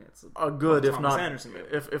it's a good, if Thomas not Anderson movie.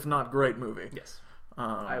 if not great movie. Yes.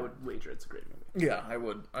 I would wager it's a great movie. Yeah, I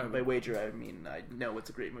would. By wager, I mean I know it's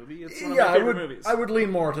a great movie. It's one of my favorite movies. I would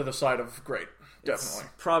lean more to the side of great, definitely. It's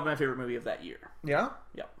probably my favorite movie of that year. Yeah?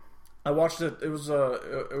 Yeah. I watched it. It was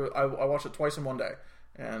I watched it twice in one day,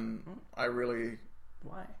 and I really...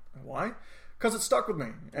 Why? Because it stuck with me,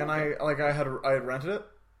 and I had rented it.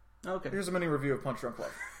 Okay. Here's a mini review of Punch Drunk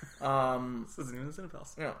Love. This isn't even the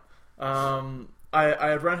Cinepals. Yeah. I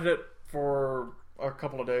had rented it for a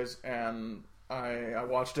couple of days, and I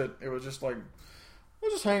watched it. It was just I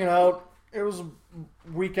was just hanging out. It was a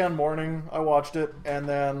weekend morning. I watched it, and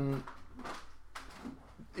then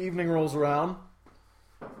evening rolls around.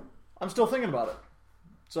 I'm still thinking about it,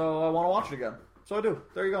 so I want to watch it again. So I do.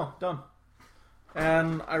 There you go. Done.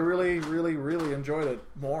 And I really, really, really enjoyed it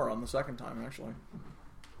more on the second time, actually.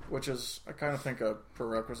 Which is, I kind of think, a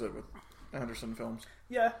prerequisite with Anderson films.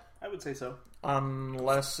 Yeah, I would say so.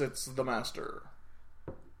 Unless it's The Master.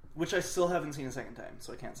 Which I still haven't seen a second time,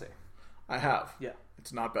 so I can't say. I have. Yeah.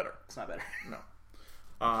 It's not better. It's not better. No.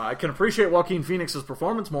 I can appreciate Joaquin Phoenix's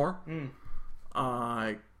performance more.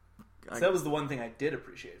 So that was the one thing I did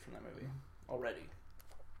appreciate from that movie already.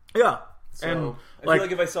 Yeah. So, and I feel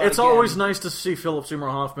like if I saw it it's again, always nice to see Philip Seymour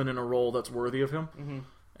Hoffman in a role that's worthy of him. Mm-hmm.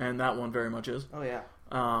 And that one very much is. Oh, yeah.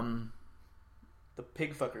 The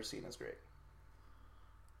pig fucker scene is great.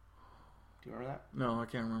 Do you remember that? No, I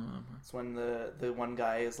can't remember that part. It's when the one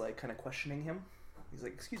guy is kind of questioning him. He's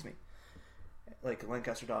like, "Excuse me."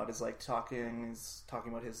 Lancaster Dodd is talking. He's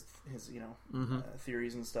talking about his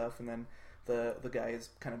theories and stuff, and then the guy is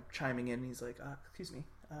kind of chiming in. He's like, "Excuse me,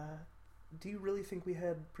 do you really think we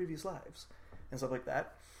had previous lives?" And stuff like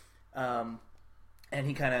that. And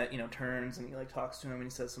he kind of turns and he talks to him and he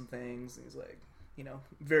says some things and he's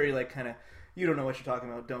very kind of, "You don't know what you're talking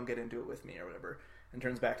about. Don't get into it with me," or whatever. And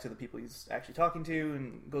turns back to the people he's actually talking to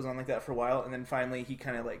and goes on like that for a while. And then finally he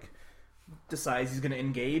kind of decides he's going to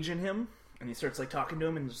engage in him. And he starts talking to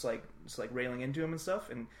him and just railing into him and stuff.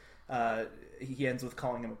 And he ends with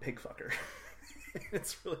calling him a pig fucker.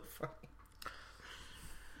 It's really funny.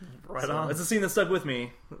 Right on. It's a scene that stuck with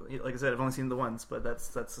me. Like I said, I've only seen it once, but that's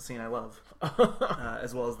the scene I love.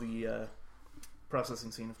 As well as the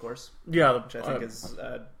processing scene, of course. Yeah. Which I think is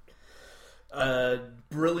a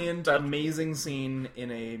brilliant, amazing scene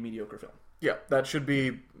in a mediocre film. Yeah, I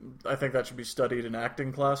think that should be studied in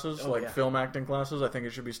acting classes, film acting classes. I think it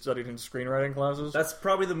should be studied in screenwriting classes. That's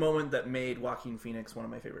probably the moment that made Joaquin Phoenix one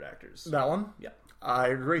of my favorite actors. That one? Yeah. I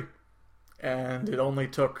agree. And it only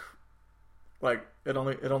took it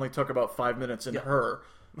only took about 5 minutes in Her.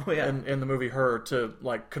 Oh yeah. In the movie Her to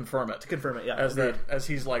confirm it. To confirm it, yeah. As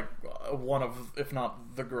he's one of, if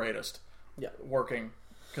not the greatest. Yeah. Working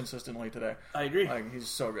consistently today. I agree. He's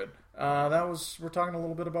so good. We're talking a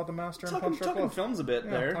little bit about The Master and Punch Drunk Love. Talking films a bit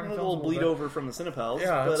there. A little bleed over from the Cinepals.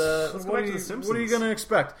 Yeah, but let's go back to The Simpsons. What are you going to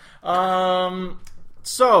expect?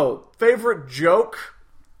 So, favorite joke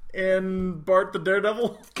in Bart the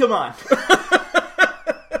Daredevil? Come on.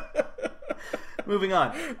 Moving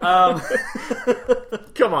on.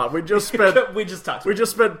 Come on, we just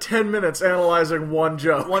spent 10 minutes analyzing one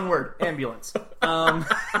joke. One word: ambulance.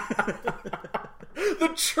 The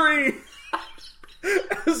tree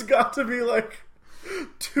has got to be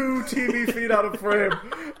 2 TV feet out of frame,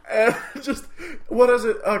 and just what is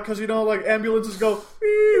it? Because ambulances go,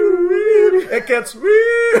 it gets, and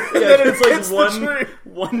then it hits the tree.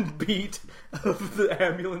 One beat of the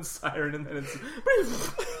ambulance siren, and then it's.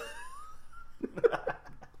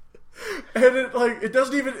 And it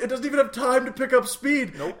doesn't even have time to pick up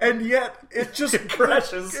speed. Nope. And yet it just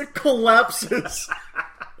crashes. It collapses.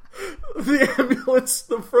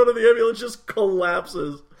 The front of the ambulance just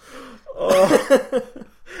collapses.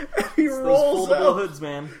 And he rolls those foldable out. hoods,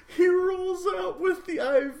 man. He rolls out with the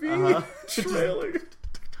IV trailing.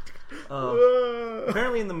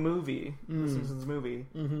 Apparently, in the movie, the Simpsons movie,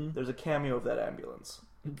 there's a cameo of that ambulance.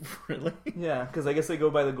 Really? Yeah, because I guess they go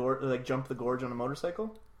by the gorge, like jump the gorge on a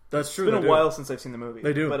motorcycle. That's true. It's been a while since I've seen the movie.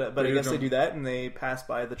 They do. But They I do guess jump. they do that, and they pass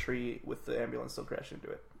by the tree with the ambulance still crashed into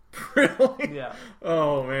it. Really? Yeah.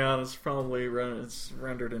 Oh man, it's probably it's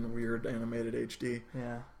rendered in weird animated HD.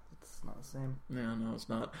 Yeah. It's not the same. Yeah, no, it's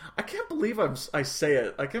not. I can't believe I say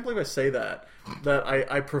it. I can't believe I say that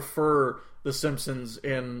I prefer The Simpsons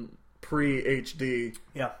in pre-HD.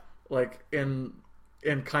 Yeah. Like in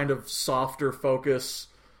kind of softer focus,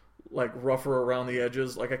 like rougher around the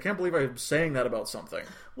edges. Like I can't believe I'm saying that about something.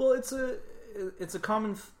 Well, it's a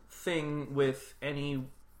common thing with any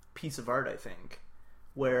piece of art, I think,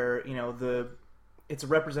 where it's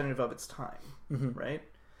representative of its time, right?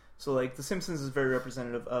 So, like, The Simpsons is very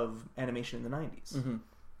representative of animation in the 90s,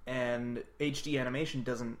 and HD animation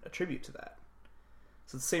doesn't attribute to that.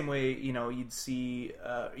 So the same way, you'd see,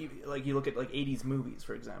 you look at like 80s movies,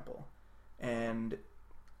 for example, and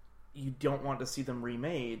you don't want to see them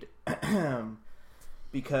remade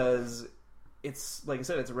because it's, like I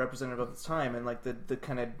said, it's a representative of its time, and like the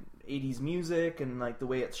kind of 80s music and like the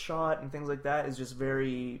way it's shot and things like that is just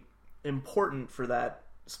very important for that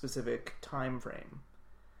specific time frame,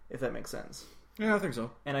 if that makes sense. Yeah, I think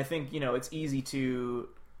so. And I think, it's easy to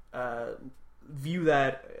view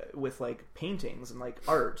that with like paintings and like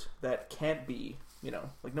art that can't be,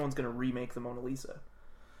 like no one's going to remake the Mona Lisa.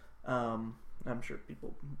 I'm sure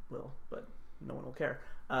people will, but no one will care.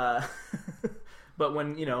 But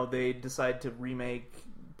when, they decide to remake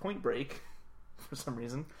Point Break for some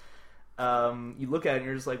reason, you look at it and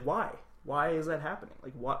you're just like, why? Why is that happening?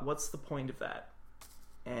 Like, what's the point of that?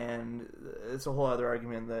 And it's a whole other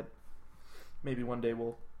argument that maybe one day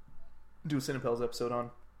we'll do a Cinepels episode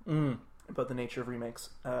on about the nature of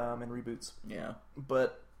remakes and reboots. Yeah.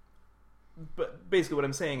 But basically what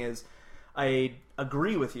I'm saying is I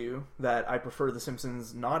agree with you that I prefer The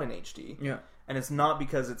Simpsons not in HD. Yeah. And it's not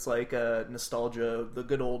because it's like a nostalgia, the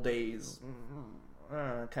good old days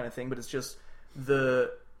kind of thing, but it's just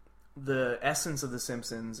the essence of The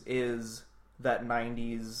Simpsons is that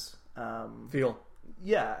 90s feel.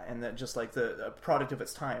 Yeah, and that just like a product of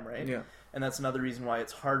its time, right? Yeah. And that's another reason why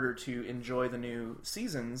it's harder to enjoy the new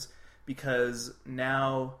seasons, because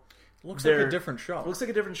now Looks like a different show. It looks like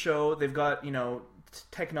a different show. They've got,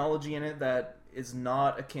 technology in it that is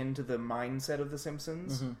not akin to the mindset of The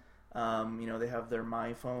Simpsons. They have their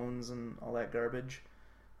My Phones and all that garbage.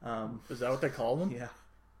 Is that what they call them? Yeah.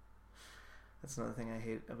 That's another thing I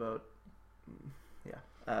hate about...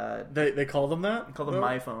 Yeah. They call them that? They call them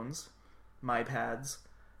My Phones. My Pads.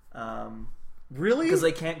 Really? Because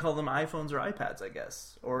they can't call them iPhones or iPads, I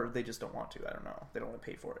guess. Or they just don't want to. I don't know. They don't want to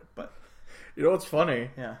pay for it. But you know what's funny?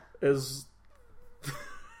 Yeah. Is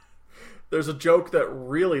there's a joke that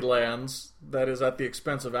really lands that is at the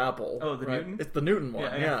expense of Apple. Oh, the Newton? It's the Newton one,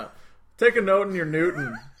 Yeah, yeah. yeah. Take a note in your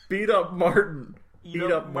Newton. Beat up Martin. Eat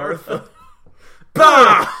up Martha.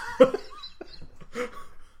 Bah!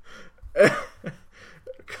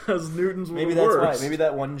 Because Newton's Maybe that's why. Maybe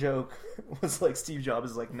that one joke was like Steve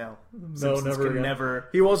Jobs is like, no, Simpsons never again. never.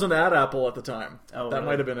 He wasn't at Apple at the time. Oh, that really?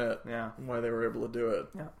 might have been it. Yeah. Why they were able to do it.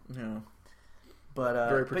 Yeah. Very But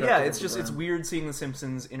protective yeah, of it's the just it's brand. weird seeing The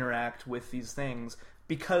Simpsons interact with these things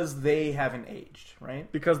because they haven't aged,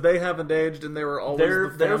 right? Because they haven't aged and they were always They're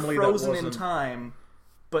the family frozen that in wasn't... time,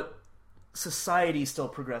 but society still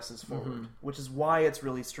progresses forward, which is why it's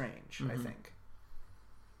really strange, I think.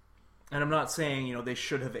 And I'm not saying, they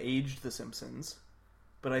should have aged The Simpsons,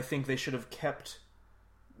 but I think they should have kept,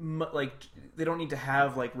 they don't need to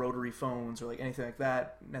have, rotary phones or, anything like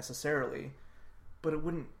that, necessarily. But it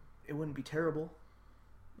wouldn't be terrible.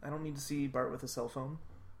 I don't need to see Bart with a cell phone.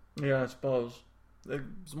 Yeah, I suppose.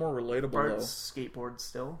 It's more relatable, Bart skateboards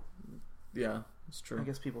still. though. Yeah, it's true. I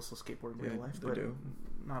guess people still skateboard in real life, they but do.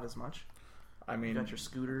 not as much. I mean... You got your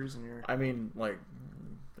scooters and your...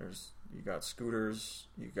 you got scooters,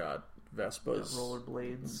 you got Vespas,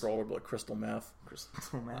 rollerblades, crystal meth.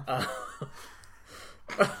 Crystal meth.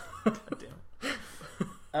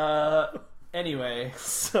 Damn. Anyway,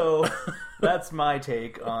 so that's my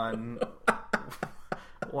take on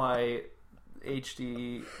why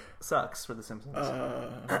HD sucks for The Simpsons. Sorry,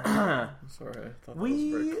 I thought that was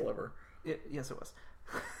very clever. Yes, it was.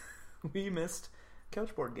 We missed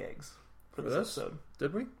couchboard gags for this episode.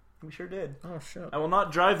 Did we? We sure did. Oh, shit. I will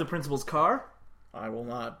not drive the principal's car. I will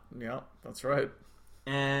not. Yeah, that's right.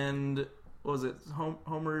 And what was it?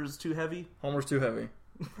 Homer's too heavy? Homer's too heavy.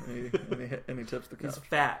 Any tips to He's couch?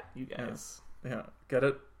 fat, you guys. Yeah. Get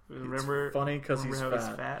it? Remember? It's funny because he's how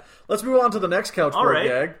fat. Let's move on to the next couch board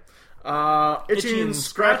gag. Itchy and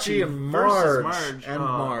Scratchy and Marge. And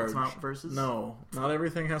Marge. It's not versus? No, not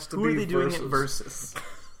everything has to be Who are they doing versus. it versus?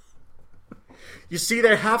 You see,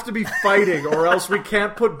 they have to be fighting, or else we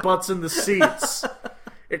can't put butts in the seats.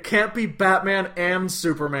 It can't be Batman and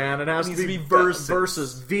Superman. It has to be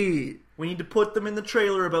versus V. We need to put them in the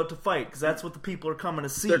trailer about to fight, because that's what the people are coming to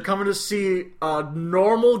see. They're coming to see a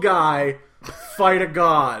normal guy fight a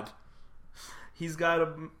god. He's got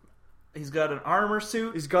an armor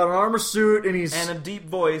suit. He's got an armor suit, and a deep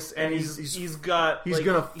voice, and he's gonna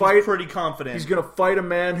fight. He's pretty confident. He's gonna fight a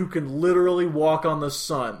man who can literally walk on the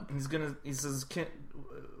sun. He says,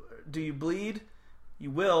 "Do you bleed?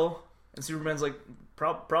 You will." And Superman's like,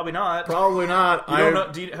 "Probably not. Probably not. You don't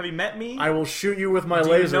know. Have you met me? I will shoot you with my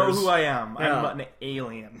lasers. Do you know who I am? Yeah. I'm an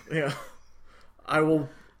alien. Yeah. I will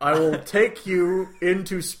take you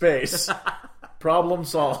into space. Problem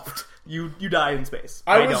solved. You die in space.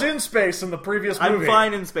 I was in space in the previous movie. I'm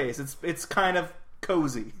fine in space. It's kind of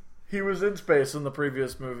cozy. He was in space in the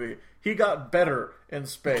previous movie. He got better in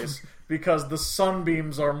space because the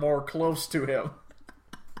sunbeams are more close to him.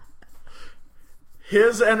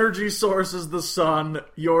 His energy source is the sun.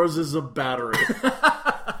 Yours is a battery.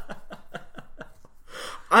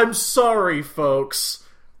 I'm sorry, folks.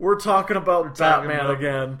 We're talking about Batman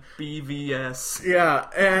again. BVS. Yeah,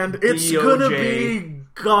 and it's gonna be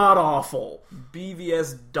god-awful.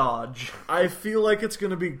 BVS Dodge. I feel like it's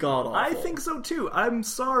gonna be god-awful. I think so, too. I'm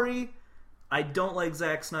sorry. I don't like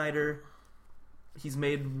Zack Snyder. He's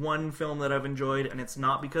made one film that I've enjoyed, and it's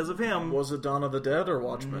not because of him. Was it Dawn of the Dead or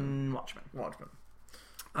Watchmen? Watchmen.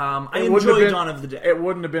 I enjoyed Dawn of the Dead. It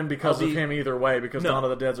wouldn't have been because of him either way, because Dawn of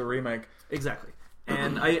the Dead's a remake. Exactly.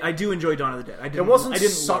 And I do enjoy Dawn of the Dead. It wasn't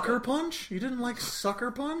Sucker Punch? You didn't like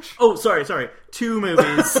Sucker Punch? Oh, sorry. 2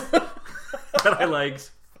 movies that I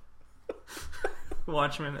liked.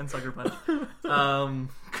 Watchmen and Sucker Punch. God,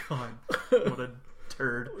 what a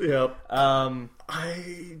turd. Yep.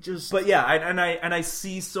 But yeah, I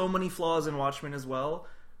see so many flaws in Watchmen as well,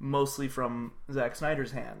 mostly from Zack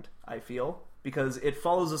Snyder's hand, I feel, because it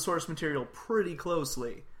follows the source material pretty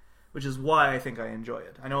closely, which is why I think I enjoy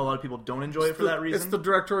it. I know a lot of people don't enjoy it for that reason. It's the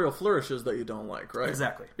directorial flourishes that you don't like, right?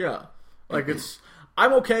 Exactly. Yeah. Like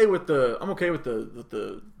I'm okay with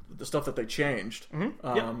the stuff that they changed,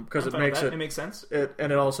 because it makes sense.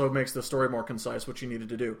 And it also makes the story more concise, which you needed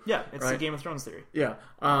to do. Yeah, it's the Game of Thrones theory. Yeah,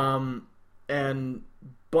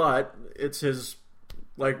 but it's his,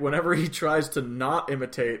 like, whenever he tries to not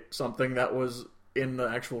imitate something that was in the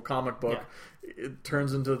actual comic book, it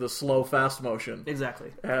turns into the slow fast motion.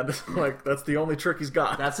 Exactly, and like that's the only trick he's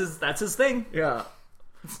got. That's his thing. Yeah,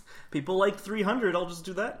 people like 300. I'll just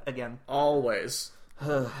do that again. Always,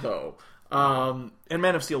 though. And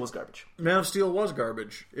Man of Steel was garbage. Man of Steel was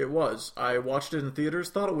garbage. It was. I watched it in theaters,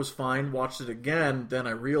 thought it was fine, watched it again, then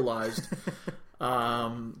I realized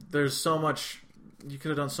there's so much, you could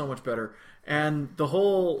have done so much better. And the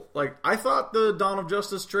whole, like, I thought the Dawn of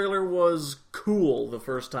Justice trailer was cool the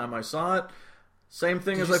first time I saw it. Same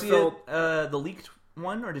thing as I felt... the leaked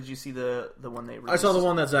one, or did you see the one they released? I saw the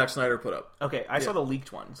one that Zack Snyder put up. Okay, I saw the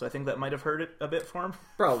leaked one, so I think that might have hurt it a bit for him.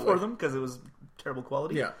 Probably. For them, because it was terrible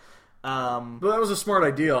quality. Yeah. But that was a smart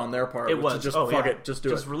idea on their part. It was. To just fuck it, just do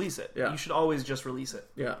it. Just release it. Yeah. You should always just release it.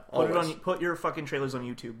 Yeah, Put your fucking trailers on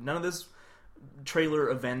YouTube. None of this trailer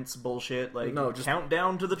events bullshit. Like, no, just count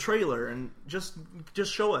down to the trailer and just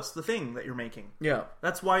show us the thing that you're making. Yeah.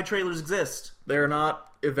 That's why trailers exist. They're not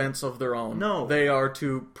events of their own. No. They are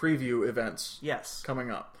to preview events. Yes.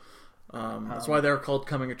 Coming up. That's why they're called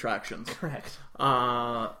coming attractions. Correct.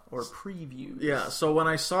 Or previews. Yeah, so when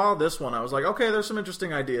I saw this one, I was like, okay, there's some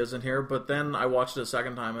interesting ideas in here, but then I watched it a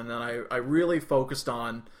second time, and then I really focused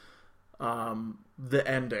on the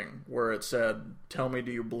ending, where it said, tell me,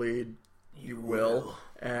 do you bleed? You will.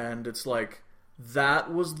 And it's like,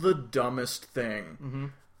 that was the dumbest thing. Mm-hmm.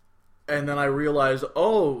 And then I realized,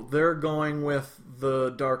 oh, they're going with the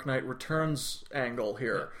Dark Knight Returns angle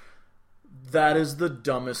here. Yeah. That is the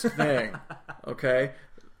dumbest thing. Okay?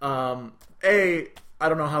 I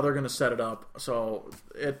don't know how they're going to set it up. So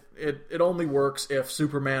it only works if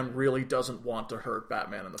Superman really doesn't want to hurt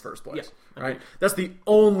Batman in the first place. Yeah, right? That's the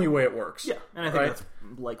only way it works. Yeah, and I think that's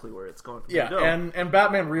likely where it's going to go. Yeah, and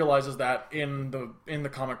Batman realizes that in the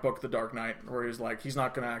comic book The Dark Knight, where he's like, he's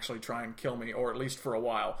not going to actually try and kill me, or at least for a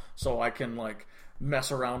while, so I can, like,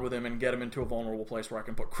 mess around with him and get him into a vulnerable place where I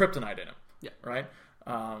can put kryptonite in him. Yeah. Right?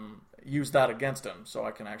 use that against him so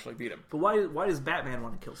I can actually beat him. But why does Batman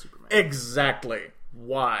want to kill Superman? Exactly.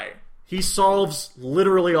 Why? He solves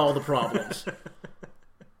literally all the problems.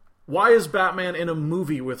 Why is Batman in a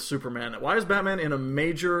movie with Superman? Why is Batman in a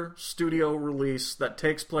major studio release that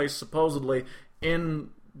takes place supposedly in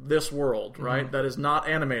this world, right? That is not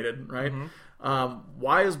animated, right?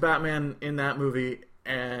 Why is Batman in that movie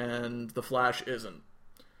and The Flash isn't?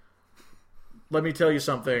 Let me tell you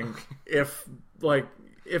something. If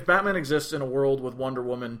Batman exists in a world with Wonder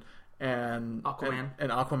Woman and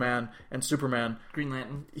Aquaman and Superman, Green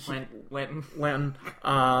Lantern, Lantern,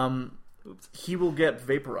 he will get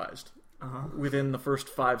vaporized within the first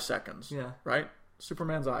 5 seconds. Yeah. Right?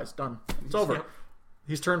 Superman's eyes, done. It's over.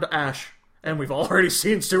 He's turned to ash. And we've already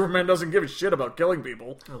seen Superman doesn't give a shit about killing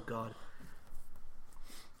people. Oh, God.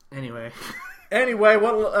 Anyway,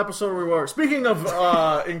 what episode we were? Speaking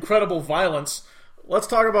of incredible violence, let's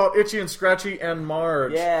talk about Itchy and Scratchy and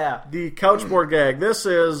Marge. Yeah. The couchboard gag. This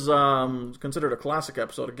is considered a classic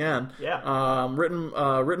episode again. Yeah.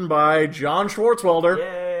 Written by John Swartzwelder.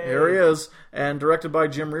 Yay. Here he is. And directed by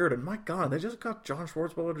Jim Reardon. My God, they just got John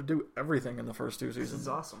Swartzwelder to do everything in the first 2 seasons. This is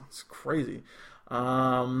awesome. It's crazy.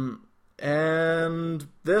 And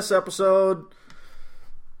this episode,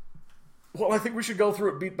 well, I think we should go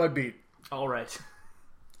through it beat by beat. All right.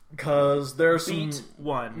 Because there's Beat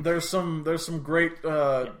one. There's some great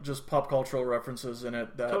just pop cultural references in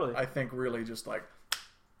it that I think really just like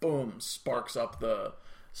boom sparks up the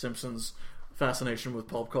Simpsons fascination with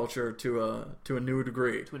pop culture to a new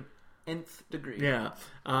degree. To an nth degree. Yeah.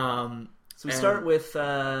 So we start with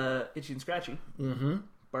Itchy and Scratchy. Mm-hmm.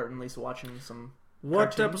 Bart and Lisa watching some.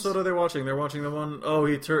 What cartoons. episode are they watching? They're watching the one. Oh,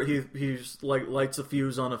 he like lights a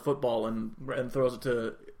fuse on a football and throws it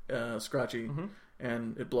to Scratchy,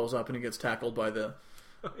 and it blows up, and he gets tackled by the.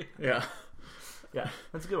 Yeah,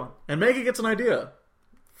 that's a good one. And Maggie gets an idea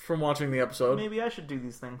from watching the episode. Maybe I should do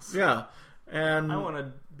these things. Yeah, and I want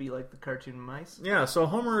to be like the cartoon mice. Yeah, so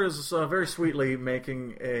Homer is very sweetly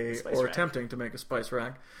making attempting to make a spice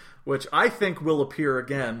rack, which I think will appear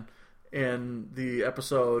again in the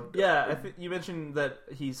episode. Yeah, I think you mentioned that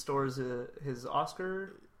he stores his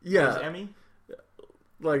Oscar, his Emmy.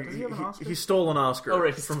 Like Does he have an Oscar? He stole an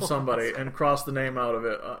Oscar from from somebody and crossed the name out of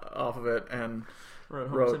it off of it and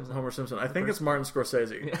wrote Homer Simpson. I think it's Martin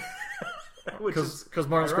Scorsese. Because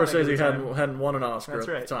Martin Scorsese hadn't won an Oscar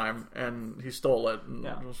at the time, and he stole it and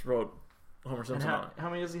just wrote Homer Simpson on it. How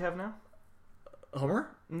many does he have now?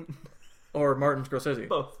 Homer? Or Martin Scorsese?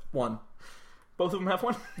 Both. One. Both of them have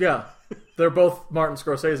one? Yeah. They're both Martin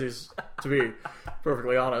Scorsese's, to be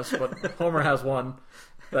perfectly honest, but Homer has one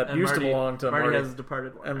that used to belong to Marty. Marty has the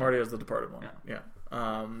Departed one. And Marty has the Departed one. Yeah.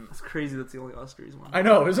 It's crazy that's the only Oscar he's won. I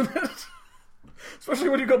know, isn't it? Especially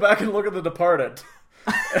when you go back and look at The Departed.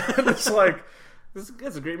 And it's like... It's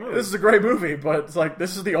a great movie. This is a great movie, but it's like,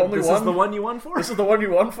 this is the only one? This is the one you won for? This is the one you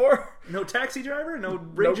won for? No Taxi Driver? No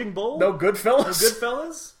Raging Bull? No Goodfellas? No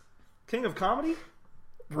Goodfellas? King of Comedy?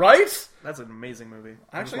 Right? That's an amazing movie.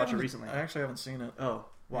 I just watched it recently. I actually haven't seen it. Oh,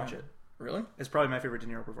 watch it. Really? It's probably my favorite De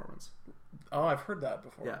Niro performance. Oh, I've heard that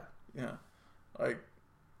before. Yeah. Yeah. Like,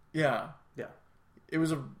 yeah. Yeah. It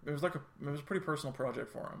was a pretty personal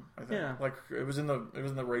project for him, I think. Yeah. Like it was in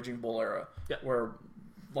the Raging Bull era. Yeah. Where it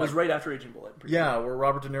was right after Raging Bull. Where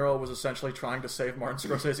Robert De Niro was essentially trying to save Martin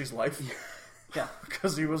Scorsese's life. Yeah.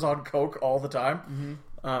 Because he was on coke all the time.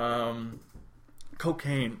 Mm-hmm.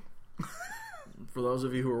 Cocaine. For those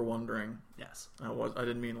of you who are wondering. Yes. I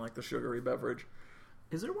didn't mean like the sugary beverage.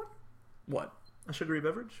 Is there one? What? A sugary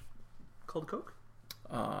beverage called Coke?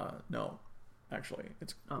 No. Actually,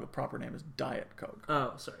 the proper name is Diet Coke.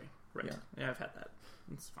 Oh, sorry. Right. Yeah, I've had that.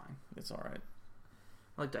 It's fine. It's all right.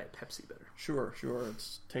 I like Diet Pepsi better. Sure.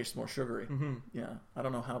 It tastes more sugary. Mm-hmm. Yeah. I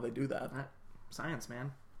don't know how they do that. Science,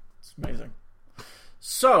 man. It's amazing.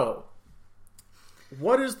 So,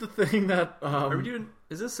 what is the thing that... Are we doing...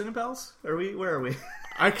 Is this Cinepals? Where are we?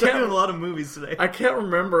 I can't... We're doing a lot of movies today. I can't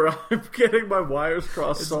remember. I'm getting my wires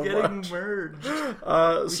crossed so much. It's getting merged.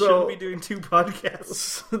 We shouldn't be doing 2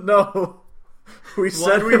 podcasts. No. We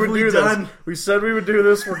said we would do this. We said we would do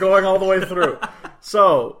this. We're going all the way through.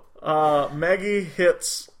 So, Maggie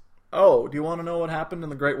hits... Oh, do you want to know what happened in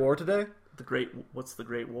the Great War today? What's the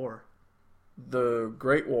Great War? The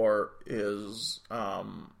Great War is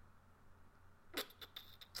World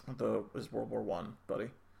War One, buddy.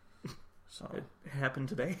 So it happened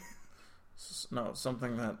today. No,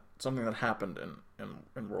 something that happened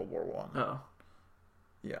in World War One. Oh,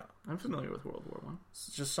 yeah. I'm familiar with World War One.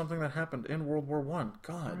 It's just something that happened in World War One.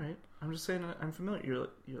 God. All right, I'm just saying I'm familiar.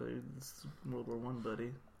 You're this is World War One,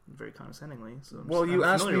 buddy. very condescendingly. So well, you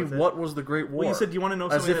asked me what was the Great War. Well, you said, do you want to know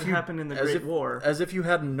something that happened in the Great War? As if you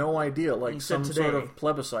had no idea, like some sort of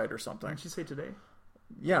plebiscite or something. Didn't you say today?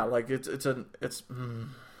 Yeah, like it's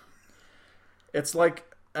like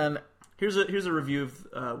an... Here's a review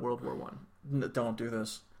of World War One. Don't do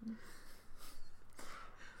this.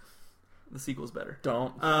 The sequel's better.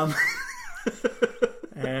 Don't.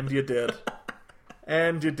 And you did.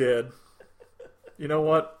 And you did. You know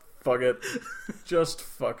what? Fuck it. Just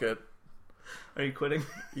fuck it. Are you quitting?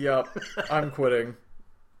 Yep. I'm quitting.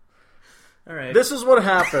 Alright. This is what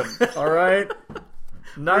happened. Alright?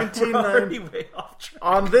 1990. Way off track.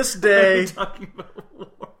 On this day. Talking about wars.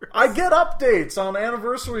 I get updates on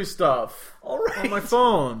anniversary stuff. Alright. On my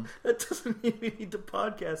phone. That doesn't mean we need to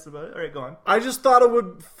podcast about it. Alright, go on. I just thought it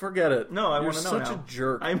would... Forget it. No, I want to know You're such a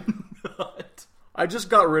jerk. I'm not. I just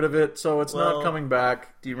got rid of it, so it's not coming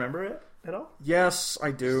back. Do you remember it at all? Yes,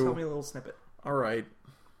 I do. Just tell me a little snippet. All right.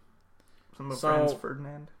 Some of Franz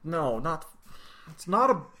Ferdinand? No, not... It's not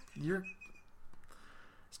a...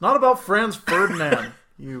 It's not about Franz Ferdinand,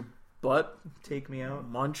 you butt. Take me out.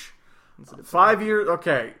 Munch. 5 years...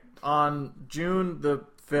 Okay. On June the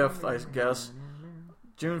 5th, I guess...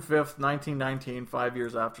 June 5th, 1919, 5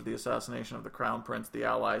 years after the assassination of the Crown Prince, the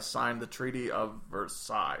Allies signed the Treaty of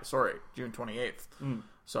Versailles. Sorry, June 28th.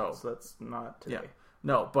 So that's not today. Yeah.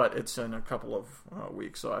 No, but it's in a couple of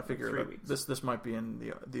weeks, so I figure 3 weeks. This might be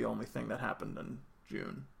in the only thing that happened in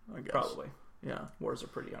June, I guess. Probably. Yeah. Wars are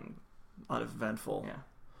pretty uneventful. Yeah.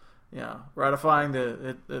 Yeah. Ratifying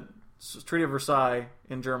the Treaty of Versailles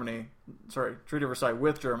in Germany. Sorry, Treaty of Versailles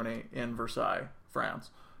with Germany in Versailles,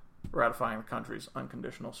 France. Ratifying the country's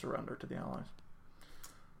unconditional surrender to the Allies.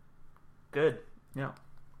 Good. Yeah.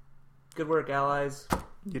 Good work, Allies.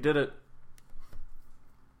 You did it.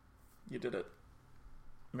 You did it.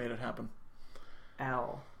 Made it happen.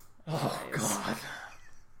 Al. Oh, God.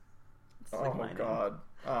 Oh, my God.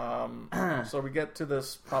 So we get to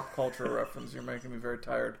this pop culture reference. You're making me very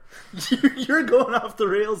tired. You're going off the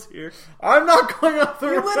rails here. I'm not going off the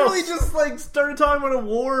rails. You literally just started talking about a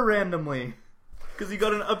war randomly. Because you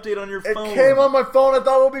got an update on your phone. It came on my phone. I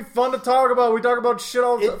thought it would be fun to talk about. We talk about shit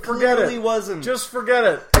all the time. Forget it. It wasn't. Just forget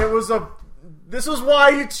it. It was a... This is why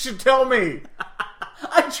you should tell me.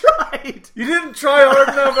 I tried. You didn't try hard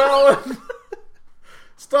enough, Alan.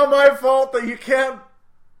 It's not my fault that you can't...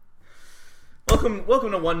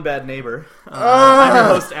 Welcome to One Bad Neighbor. I'm your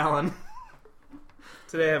host, Alan.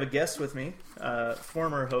 Today I have a guest with me.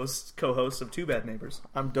 Former co-host of Two Bad Neighbors.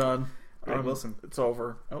 I'm done. Greg Wilson. It's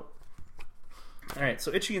over. Oh. Alright,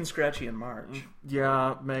 so Itchy and Scratchy in March.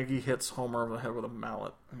 Yeah, Maggie hits Homer over the head with a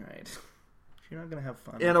mallet. Alright. You're not going to have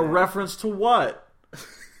fun. In a reference to what?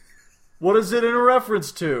 What is it in a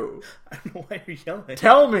reference to? I don't know why you're yelling.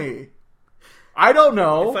 Tell me. I don't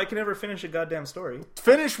know. If I can ever finish a goddamn story.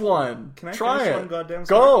 Finish one. Can I Try finish it. one goddamn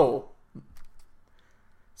story? Go.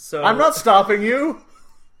 So I'm not stopping you.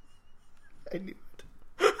 I knew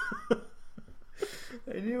it.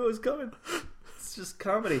 I knew it was coming. It's just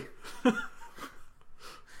comedy.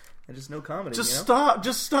 I just know comedy. Just you know? stop.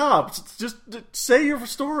 Just stop. Just say your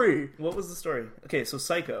story. What was the story? Okay, so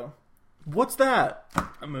Psycho. What's that?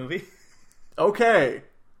 A movie. Okay.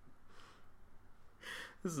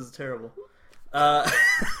 This is terrible. I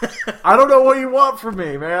don't know what you want from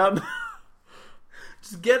me, man.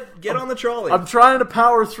 Just get on the trolley. I'm trying to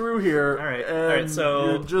power through here. All right.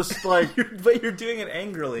 So you're just like, but you're doing it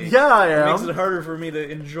angrily. Yeah, I am. It makes it harder for me to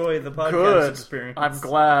enjoy the podcast Good. experience. I'm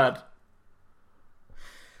glad.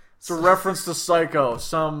 It's a reference to Psycho,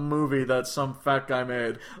 some movie that some fat guy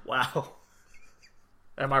made. Wow.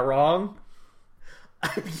 Am I wrong?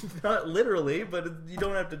 I mean, not literally, but you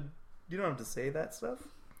don't have to say that stuff.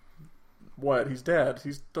 What? He's dead.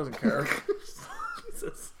 He doesn't care.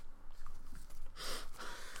 Jesus.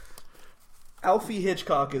 Alfie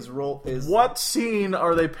Hitchcock is What scene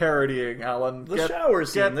are they parodying, Alan? The shower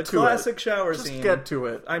scene, the classic shower scene. Just get to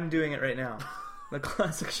it. I'm doing it right now. The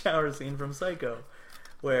classic shower scene from Psycho,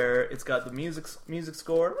 where it's got the music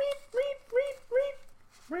score.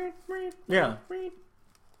 Yeah.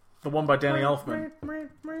 The one by Danny Elfman.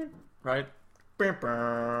 Right? Let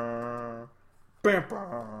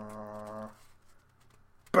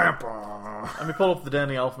me pull up the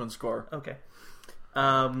Danny Elfman score. Okay.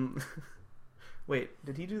 Wait,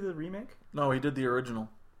 did he do the remake? No, he did the original.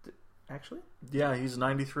 Actually? Yeah, he's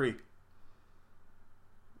 93.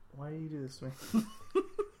 Why do you do this to me?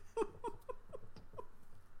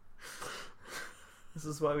 This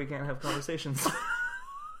is why we can't have conversations.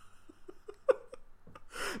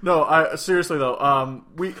 No, seriously though,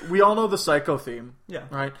 we all know the Psycho theme. Yeah.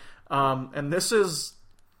 Right? And this is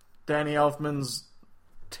Danny Elfman's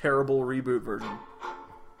terrible reboot version.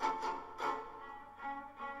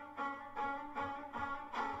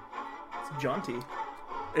 jaunty.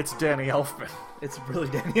 It's Danny Elfman. It's really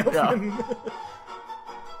Danny Elfman.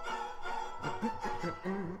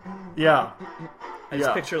 Yeah. I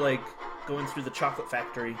just picture, like, going through the chocolate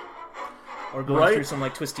factory. Or going Right? through some,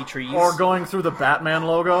 like, twisty trees. Or going through the Batman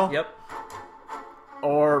logo. Yep.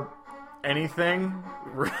 Or anything.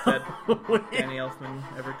 That Danny Elfman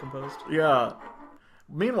ever composed. Yeah.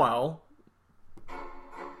 Meanwhile...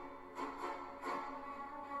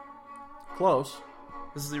 Close.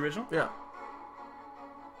 This is the original? Yeah.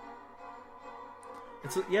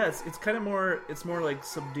 It's kind of more, it's more, like,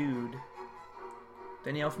 subdued.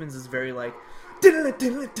 Danny Elfman's is very, like... This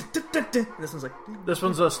one's like... This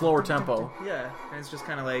one's a slower tempo. Yeah, and it's just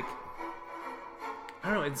kind of like... I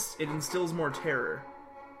don't know, it instills more terror.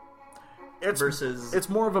 Versus... It's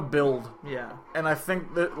more of a build. Yeah. And I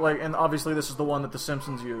think that, like... And obviously this is the one that The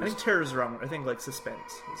Simpsons used. I think terror is wrong. I think, like,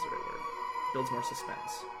 suspense is the right word. Builds more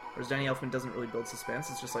suspense. Whereas Danny Elfman doesn't really build suspense.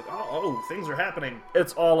 It's just like, oh, things are happening.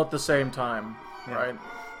 It's all at the same time, right?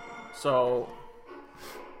 So...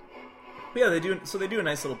 Yeah, they do a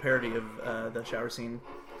nice little parody of the shower scene.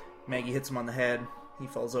 Maggie hits him on the head. He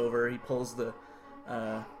falls over. He pulls the,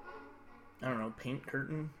 I don't know, paint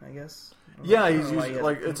curtain, I guess. Yeah, he's used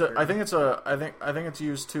like it's a. I think it's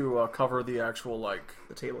used to cover the actual like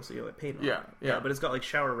the table, so you like paint. Yeah, yeah, but it's got like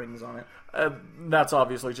shower rings on it. That's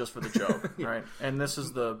obviously just for the joke, right? And this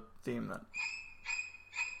is the theme that.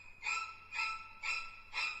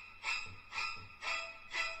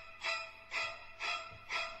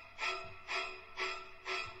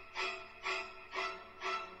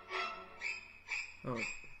 Oh, it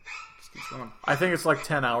just keeps going. I think it's like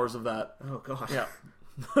 10 hours of that. Oh, God. Yeah.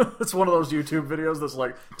 It's one of those YouTube videos that's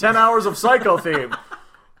like 10 hours of Psycho theme.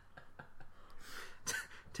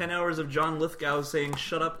 10 hours of John Lithgow saying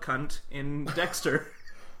 "shut up, cunt" in Dexter.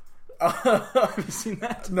 Have you seen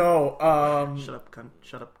that? No. Shut up, cunt.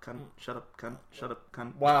 Shut up, cunt. Shut up, cunt. Shut up,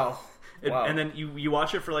 cunt. Wow. Wow. And then you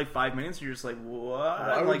watch it for like 5 minutes, and you're just like,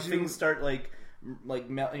 what? And like things start like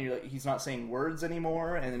melting. You're like, he's not saying words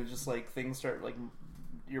anymore, and then just like things start like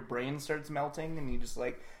your brain starts melting, and you just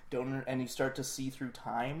like don't, and you start to see through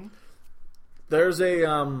time. There's a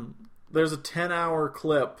 10-hour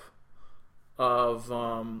clip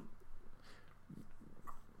of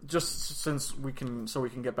just since we can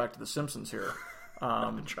get back to The Simpsons here.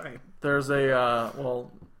 I've been trying. There's a well,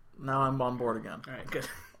 now I'm on board again. All right, good.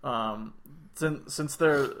 Since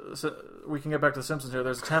we can get back to The Simpsons here.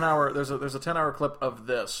 There's a 10-hour clip of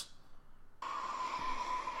this.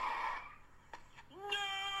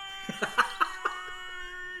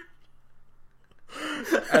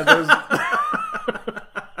 And there's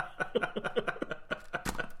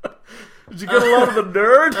Did you get a lot of the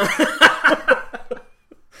nerd?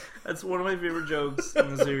 That's one of my favorite jokes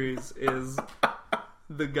in the series is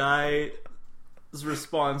the guy's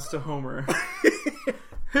response to Homer.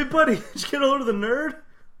 Hey, buddy, did you get a load of the nerd?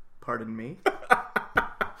 Pardon me?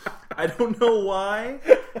 I don't know why.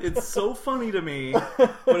 It's so funny to me.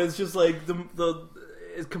 But it's just like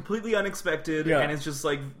it's completely unexpected, and it's just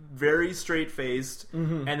like very straight-faced,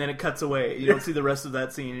 and then it cuts away. You don't see the rest of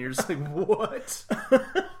that scene, and you're just like, what?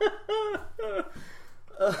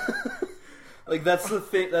 Like, that's the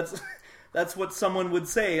thing. That's what someone would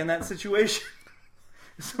say in that situation.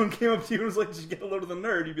 If someone came up to you and was like, did you get a load of the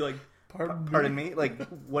nerd? You'd be like, Pardon me? Like,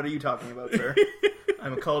 what are you talking about, sir?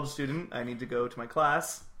 I'm a college student. I need to go to my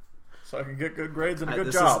class. So I can get good grades and a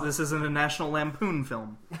good job. This isn't a National Lampoon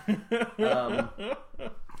film.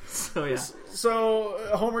 So, yeah. So,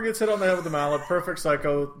 Homer gets hit on the head with a mallet. Perfect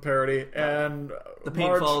Psycho parody. And the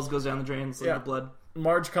paint falls, goes down the drain, the blood.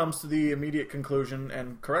 Marge comes to the immediate conclusion,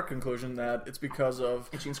 and correct conclusion, that it's because of...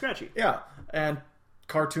 Itchy and Scratchy. Yeah. And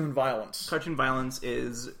cartoon violence. Cartoon violence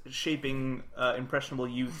is shaping impressionable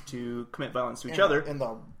youth to commit violence to each other. In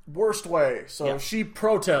the worst way. So she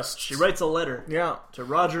protests. She writes a letter to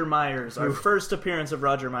Roger Myers, our first appearance of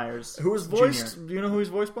Roger Myers. Who is voiced... Jr. Do you know who he's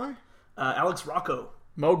voiced by? Alex Rocco.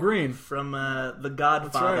 Mo Green. From The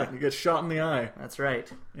Godfather. That's right. He gets shot in the eye. That's right.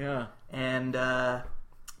 Yeah. And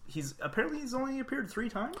he's only appeared 3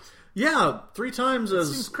 times? Yeah, 3 times. It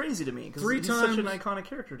seems crazy to me, because he's such an iconic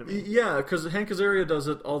character to me. Yeah, because Hank Azaria does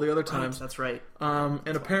it all the other times. That's right. And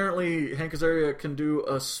apparently Hank Azaria can do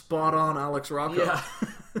a spot-on Alex Rocco. Yeah.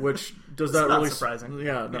 Which does that really... not surprising.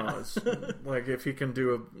 Yeah, no. It's like, if he can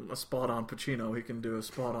do a spot-on Pacino, he can do a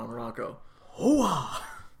spot-on Rocco. Hooah!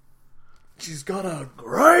 She's got a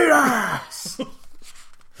great ass!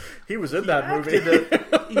 He was in that movie.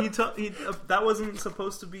 That wasn't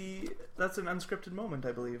supposed to be... That's an unscripted moment,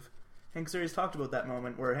 I believe. Hank Azaria's talked about that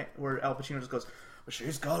moment where Al Pacino just goes, well,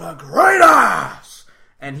 she's got a great ass!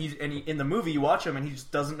 and he in the movie you watch him and he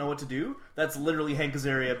just doesn't know what to do. That's literally Hank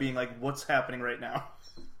Azaria being like, "What's happening right now?"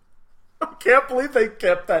 I can't believe they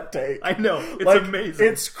kept that take. I know, it's like, amazing.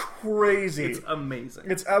 It's crazy. It's amazing.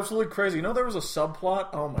 It's absolutely crazy. You know, there was a subplot.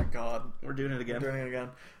 Oh my god, we're doing it again. We're doing it again.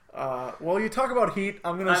 Well, you talk about Heat.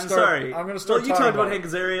 I'm going to start. Sorry. I'm going to start. Well, you talk about Hank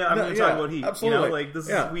Azaria. I'm going to talk about Heat. Absolutely. You know, like this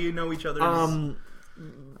is we know each other.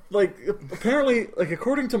 Like apparently, like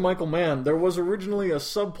according to Michael Mann, there was originally a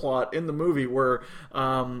subplot in the movie where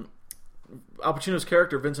Al Pacino's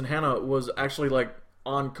character Vincent Hanna was actually like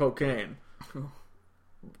on cocaine,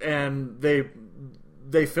 and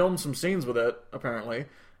they filmed some scenes with it apparently,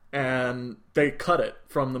 and they cut it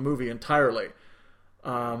from the movie entirely.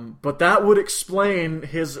 But that would explain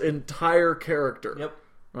his entire character. Yep.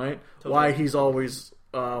 Right? Totally. Why he's always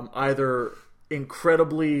either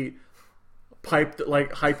incredibly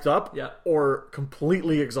hyped up, yeah, or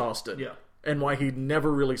completely exhausted. Yeah. And why he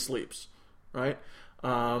never really sleeps. Right?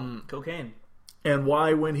 Cocaine. And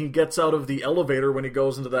why when he gets out of the elevator when he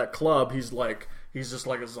goes into that club, he's just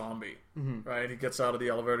like a zombie. Mm-hmm. Right? He gets out of the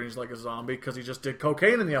elevator and he's like a zombie because he just did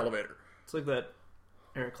cocaine in the elevator. It's like that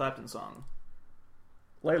Eric Clapton song.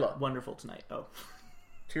 Layla. Wonderful Tonight. Oh.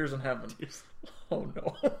 Tears in Heaven. Tears. Oh,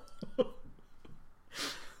 no.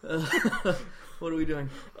 What are we doing?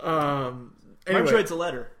 Anyway. Marge writes a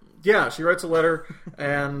letter. Yeah, she writes a letter,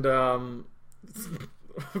 and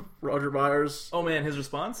Roger Myers... Oh, man, his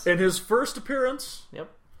response? In his first appearance...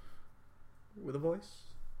 Yep. With a voice?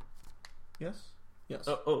 Yes? Yes.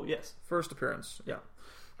 Oh, yes. First appearance, yeah.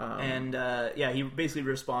 And, he basically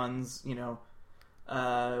responds,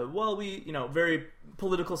 very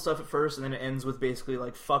political stuff at first, and then it ends with basically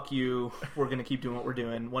like, "Fuck you, we're gonna keep doing what we're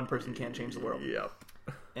doing. One person can't change the world." Yep.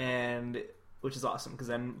 And which is awesome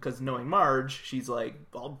because knowing Marge, she's like,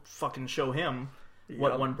 "I'll fucking show him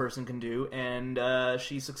what one person can do," and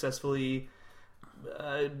she successfully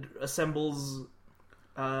assembles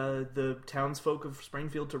the townsfolk of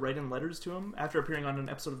Springfield to write in letters to him after appearing on an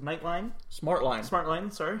episode of Nightline.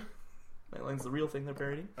 Smartline, sorry. Nightline's the real thing they're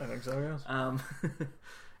parodying. I think so, yes.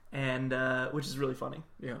 And which is really funny.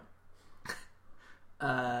 Yeah.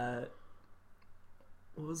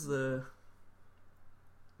 What was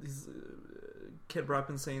these Kid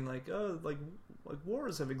Brockman saying like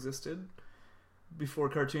wars have existed before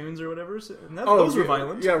cartoons or whatever, and those were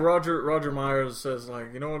violent. Yeah, Roger Myers says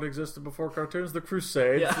like, you know what existed before cartoons? The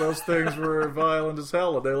Crusades. Yeah. Those things were violent as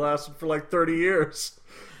hell, and they lasted for like 30 years.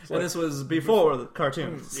 And this was before the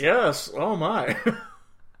cartoons. Yes. Oh my.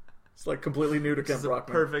 It's like completely new to Ken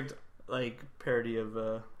Brockman. Perfect like parody of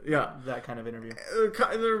that kind of interview.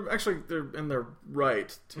 They're in their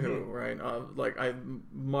right too, right?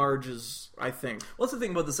 Marge is, I think. What's the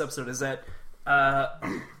thing about this episode is that,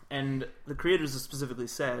 and the creators have specifically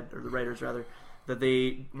said, or the writers rather, that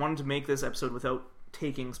they wanted to make this episode without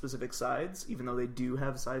taking specific sides, even though they do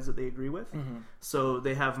have sides that they agree with. Mm-hmm. So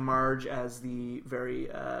they have Marge as the very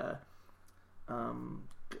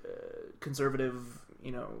conservative,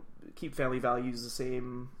 keep family values the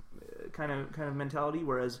same kind of mentality,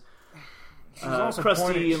 whereas she's also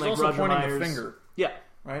Krusty and like Roger pointing Myers, the finger. Yeah.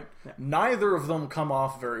 Right? Yeah. Neither of them come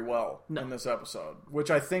off very well in this episode, which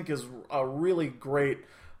I think is a really great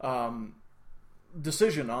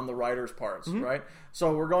decision on the writers' parts, mm-hmm. right?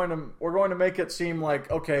 So we're going to make it seem like,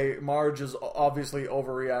 okay, Marge is obviously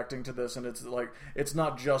overreacting to this, and it's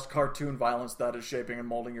not just cartoon violence that is shaping and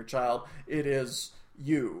molding your child. It is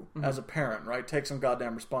you mm-hmm. as a parent, right? Take some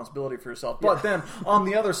goddamn responsibility for yourself. Yeah. But then on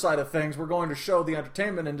the other side of things, we're going to show the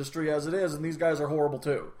entertainment industry as it is, and these guys are horrible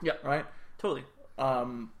too. Yeah, right. Totally.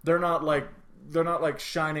 They're not like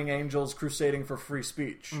shining angels crusading for free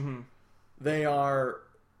speech. Mm-hmm. They are,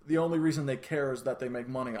 the only reason they care is that they make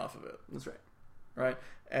money off of it. That's right. Right?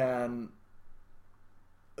 And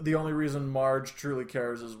the only reason Marge truly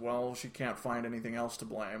cares is, well, she can't find anything else to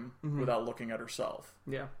blame mm-hmm. without looking at herself.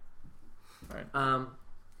 Yeah. Right.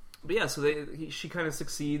 But yeah, so she kind of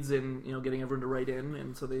succeeds in getting everyone to write in,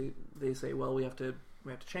 and so they say, well, we have to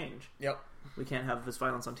change. Yep. We can't have this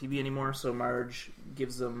violence on TV anymore. So Marge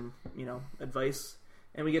gives them advice,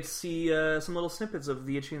 and we get to see some little snippets of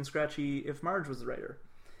the Itchy and Scratchy if Marge was the writer,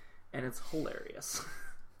 and it's hilarious.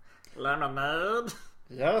 Lemonade.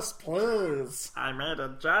 Yes, please. I made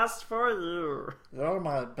it just for you. You're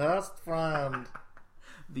my best friend.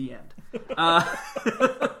 The end.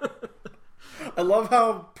 I love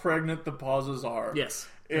how pregnant the pauses are. Yes.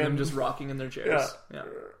 And them just rocking in their chairs. Yeah.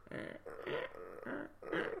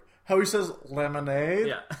 How he says lemonade.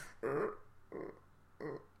 Yeah.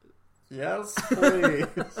 Yes,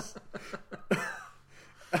 please.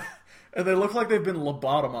 And they look like they've been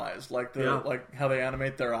lobotomized, like Yeah. like how they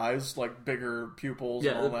animate their eyes, like bigger pupils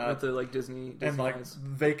and all that. with the like Disney And like eyes.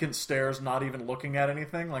 vacant stares, not even looking at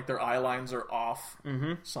anything. Like their eye lines are off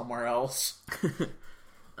somewhere else.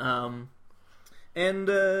 And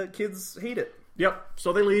kids hate it. Yep.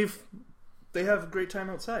 So they leave. They have a great time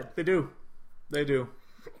outside. They do.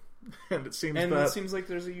 And it seems And that it seems like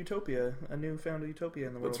there's a utopia, a newfound utopia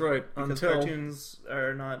in the world. that's right. Because Until cartoons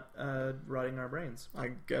are not rotting our brains.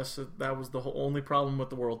 I guess that was the only problem with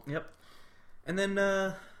the world. Yep. And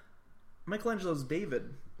then Michelangelo's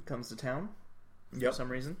David comes to town for some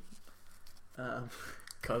reason.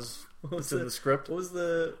 Because it's in the script. What was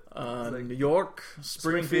the New York,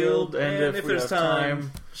 Springfield, and if there's we have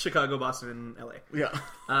time, Chicago, Boston, and LA. yeah,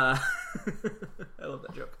 I love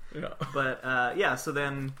that joke. yeah. But yeah, so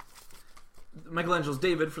then Michelangelo's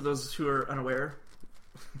David, for those who are unaware,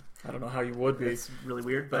 I don't know how you would be. it's really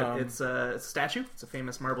weird, but it's a statue. It's a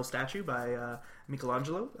famous marble statue by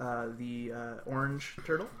Michelangelo, the orange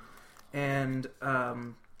turtle, and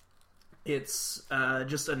it's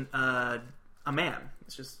just a man.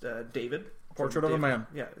 It's just David. Portrait of a man.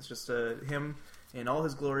 Yeah, it's just him in all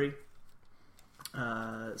his glory,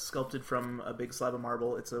 sculpted from a big slab of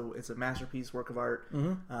marble. It's a masterpiece, work of art.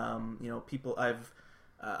 People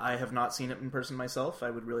I have not seen it in person myself.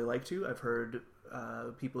 I would really like to. I've heard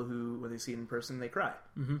people who, when they see it in person, they cry.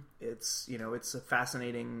 It's it's a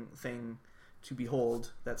fascinating thing to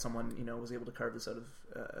behold that someone was able to carve this out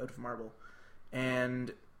of marble,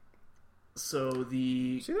 and so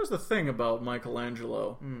See, there's the thing about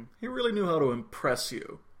Michelangelo. He really knew how to impress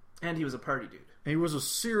you. and he was a party dude. He was a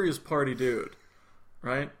serious party dude,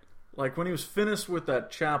 right? Like when he was finished with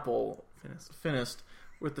that chapel, finished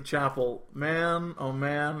with the chapel, man, oh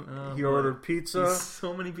man, he ordered pizza,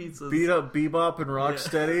 So many pizzas. beat up Bebop and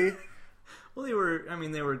Rocksteady. Well, they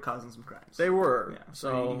were causing some crimes. They were. Yeah,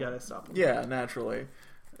 so you gotta stop them. Yeah, naturally.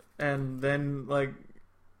 And then, like,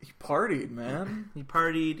 he partied, man. He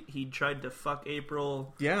partied. He tried to fuck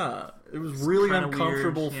April. Yeah, it was really kinda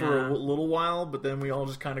uncomfortable weird, for yeah. a little while, but then we all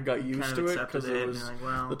just kind of got used Kind to of it accepted because it, it and was you're like,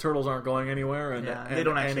 well, the turtles aren't going anywhere, and, yeah, and they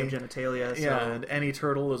don't actually have genitalia. So. Yeah, and any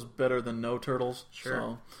turtle is better than no turtles.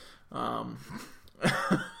 Sure. So,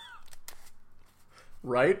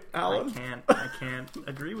 right, Alan? I can't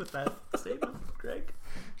agree with that statement, Greg. You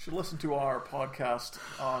should listen to our podcast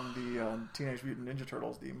on the Teenage Mutant Ninja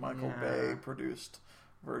Turtles, the Michael Bay produced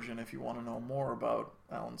version, if you want to know more about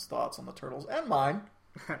Alan's thoughts on the turtles and mine.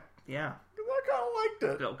 Yeah. Because I kind of liked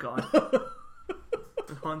it. Oh God.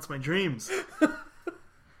 It haunts my dreams.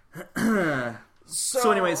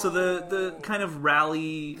 So anyway, so the kind of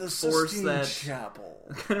rally the force Sistine that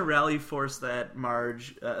Chapel. kind of rally force that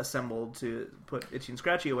Marge assembled to put Itchy and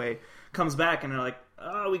Scratchy away comes back, and they're like,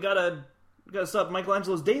 "Oh, we gotta stop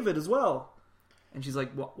Michelangelo's David as well." And she's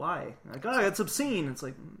like, "Why?" Like, "Oh, it's obscene." It's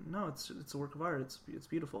like, no, it's a work of art. It's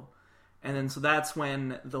beautiful. And then so that's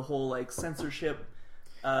when the whole like censorship,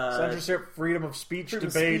 freedom of speech freedom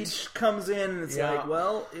of debate speech comes in. And it's Yeah. like,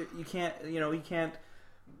 well, you can't, you can't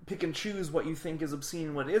pick and choose what you think is obscene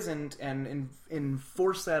and what isn't, and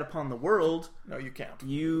enforce that upon the world. No, you can't.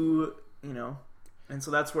 And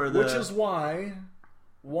so that's where Which is why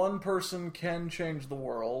one person can change the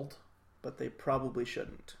world. but they probably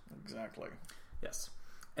shouldn't. Exactly. Yes,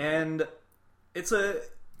 and it's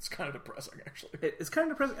kind of depressing, actually. it's kind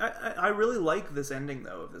of depressing. I really like this ending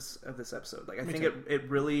though of this episode. Like I think it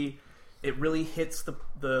really hits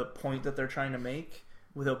the point that they're trying to make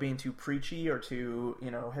without being too preachy or too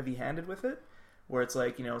heavy handed with it. Where it's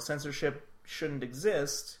like censorship shouldn't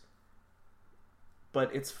exist,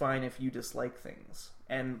 but it's fine if you dislike things,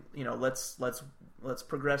 and let's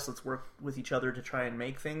progress. Let's work with each other to try and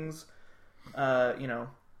make things.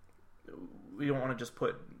 We don't want to just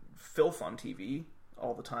put filth on TV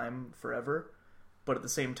all the time forever, but at the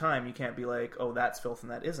same time you can't be like, oh, that's filth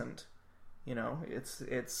and that isn't.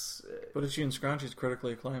 It's But Itchy and Scratchy's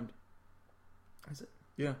critically acclaimed. Is it?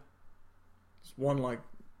 Yeah. It's won like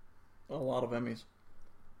a lot of Emmys.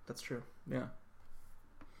 That's true. Yeah.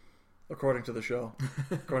 According to the show.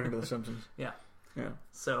 According to The Simpsons. Yeah. Yeah.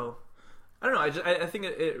 So I don't know. I think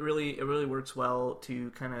it really works well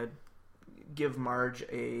to kind of give Marge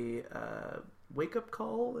a wake up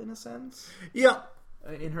call in a sense. Yeah.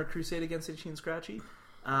 In her crusade against Itchy and Scratchy,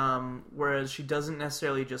 whereas she doesn't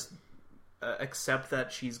necessarily just accept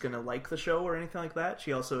that she's gonna like the show or anything like that.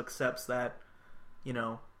 She also accepts that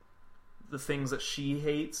the things that she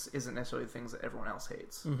hates isn't necessarily the things that everyone else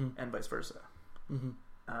hates, and vice versa.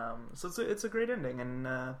 So it's a great ending, and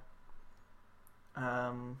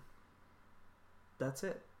that's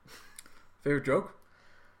it. Favorite joke?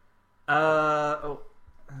 It's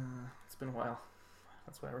been a while.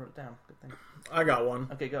 That's why I wrote it down. Good thing. I got one.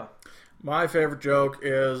 Okay, go. My favorite joke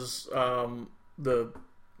is the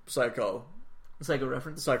Psycho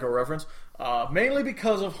reference. Mainly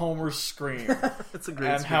because of Homer's scream. It's a great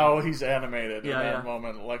and scream. how he's animated in that yeah.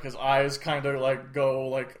 moment. Like his eyes kind of like go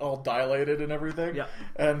like all dilated and everything. Yeah.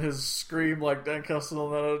 And his scream, like Dan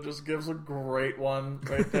Castellaneta just gives a great one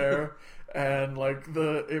right there. And like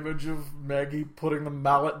the image of Maggie putting the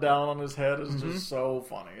mallet down on his head is just so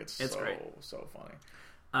funny. It's so great. So funny.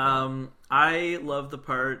 I love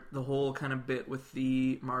the whole kind of bit with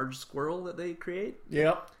the Marge squirrel that they create.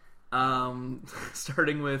 Yep.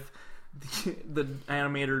 Starting with the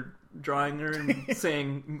animator drawing her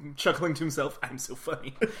and chuckling to himself, "I'm so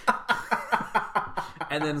funny."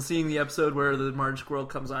 And then seeing the episode where the Marge squirrel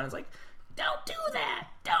comes on, and it's like, "Don't do that!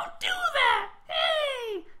 Don't do that!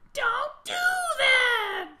 Hey, don't do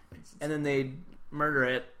that!" And then they murder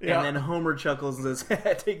it, and then Homer chuckles and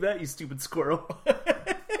says, "Take that, you stupid squirrel."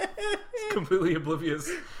 He's completely oblivious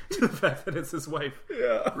to the fact that it's his wife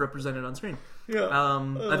represented on screen. Yeah.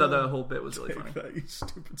 I thought that whole bit was really funny. That, you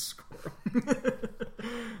stupid squirrel.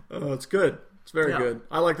 Oh, it's good. It's very good.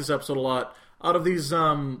 I like this episode a lot. Out of these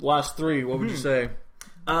last three, what would you say?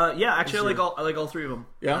 Actually, I like all three of them.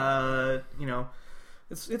 Yeah.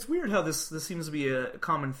 It's weird how this seems to be a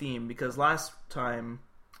common theme, because last time,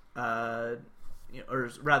 or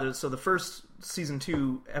rather, so the first season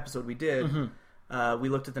 2 episode we did, we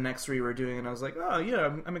looked at the next three we were doing, and I was like, oh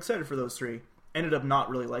yeah, I'm excited for those three. Ended up not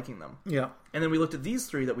really liking them. Yeah. And then we looked at these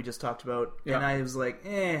three that we just talked about, and I was like,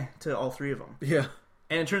 to all three of them. Yeah.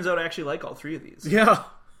 And it turns out I actually like all three of these. Yeah.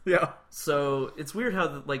 Yeah. So it's weird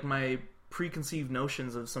how my preconceived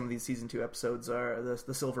notions of some of these season 2 episodes are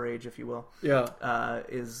the Silver Age, if you will. Yeah.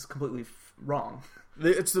 Is completely wrong.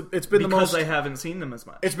 It's been because the most. I haven't seen them as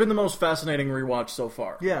much. It's been the most fascinating rewatch so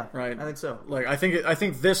far. Yeah, right. I think so. Like I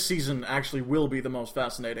think this season actually will be the most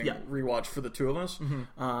fascinating rewatch for the two of us.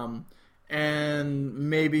 And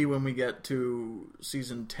maybe when we get to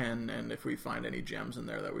season 10, and if we find any gems in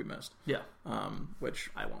there that we missed. Yeah. Which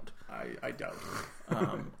I won't. I doubt.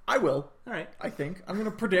 I will. All right. I think I'm going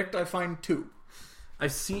to predict I find 2.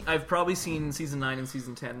 I've probably seen season 9 and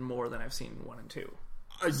season 10 more than I've seen 1 and 2.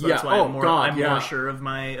 So yeah. That's why I'm more yeah. sure of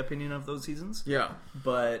my opinion of those seasons. Yeah.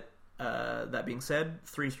 But that being said,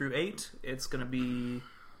 3 through 8, it's going to be.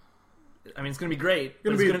 I mean, it's going to be great.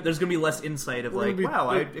 There's going to be less insight of like, wow,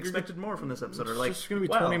 I expected more from this episode, or like, it's going to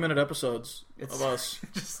be wow, 20-minute episodes of us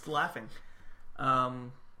just laughing.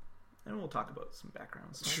 And we'll talk about some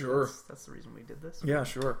backgrounds. Right? Sure, that's the reason we did this. Yeah,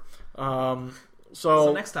 sure.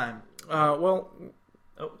 So next time,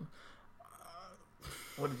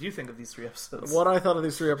 what did you think of these 3 episodes? What I thought of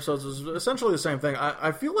these 3 episodes is essentially the same thing.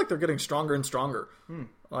 I feel like they're getting stronger and stronger.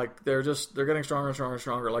 Like they're getting stronger and stronger and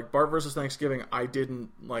stronger. Like Bart versus Thanksgiving, I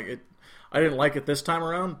didn't like it. I didn't like it this time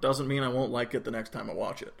around. Doesn't mean I won't like it the next time I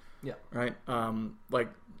watch it. Yeah. Right. Like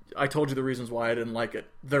I told you the reasons why I didn't like it.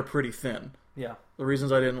 They're pretty thin. Yeah. The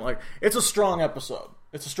reasons I didn't like. It's a strong episode.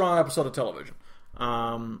 It's a strong episode of television.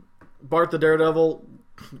 Bart the Daredevil,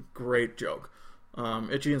 great joke.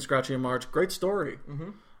 Itchy and Scratchy and Marge, great story.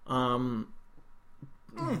 We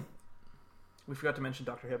forgot to mention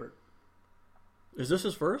Dr. Hibbert. Is this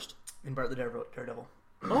his first? In Bart the Daredevil.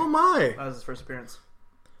 Oh my! That was his first appearance.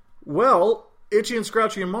 Well, Itchy and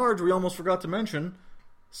Scratchy and Marge, we almost forgot to mention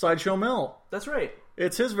Sideshow Mel. That's right.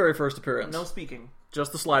 It's his very first appearance. No speaking.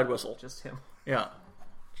 Just the slide whistle. Just him. Yeah.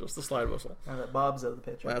 Just the slide whistle. Now that Bob's out of the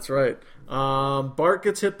picture. That's right. Bart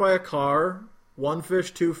gets hit by a car. 1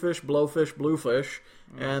 fish, 2 fish, blowfish, bluefish.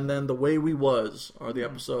 And then The Way We Was are the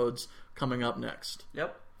episodes coming up next.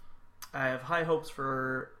 Yep. I have high hopes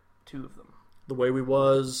for 2 of them. The Way We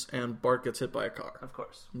Was and Bart Gets Hit by a Car. Of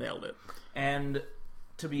course. Nailed it. And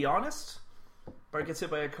to be honest, Bart gets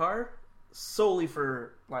hit by a car solely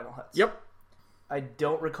for Lionel Hutz. Yep. I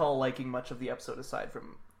don't recall liking much of the episode aside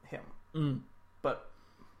from him. But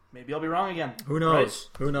maybe I'll be wrong again. Who knows?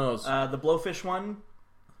 Right? Who knows? The Blowfish one,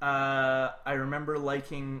 I remember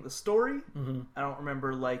liking the story. I don't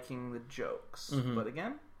remember liking the jokes. But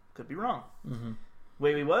again, could be wrong.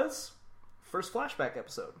 Way We Was, first flashback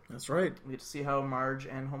episode. That's right. We get to see how Marge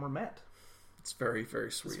and Homer met. It's very,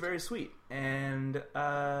 very sweet. It's very sweet. And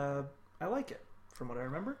I like it, from what I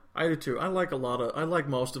remember. I do too. I like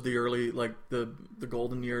most of the early, like the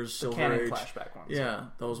Golden Years, The Silver canon Age. flashback ones. Yeah,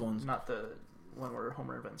 those ones. Not the one where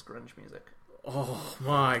Homer invents grunge music. Oh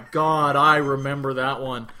my god, I remember that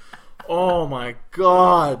one. Oh my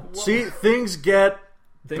god. Whoa. See, things get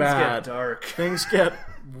bad. Things get dark. Things get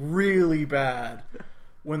really bad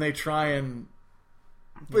when they try and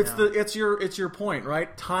it's your point,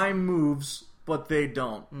 right? Time moves, but they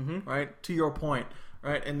don't. Right? To your point.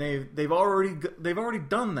 right? And they've already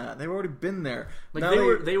done that. They've already been there. Like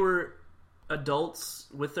now they were adults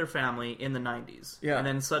with their family in the 90s. Yeah. And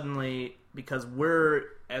then suddenly, because we're,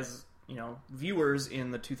 as, you know, viewers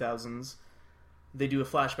in the 2000s, they do a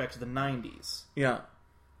flashback to the 90s. Yeah.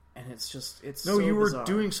 And it's just, it's No, so you were bizarre.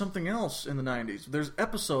 doing something else in the 90s. There's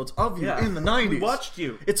episodes of you Yeah. in the 90s. We watched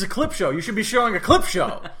you. It's a clip show. You should be showing a clip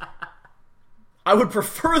show. I would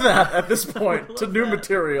prefer that at this point to new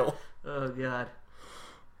material. Oh, God.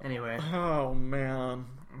 Anyway. Oh, man.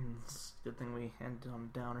 It's a good thing we ended on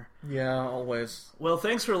a downer. Yeah, always. Well,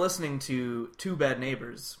 thanks for listening to Two Bad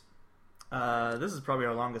Neighbors. This is probably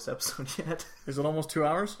our longest episode yet. Is it almost 2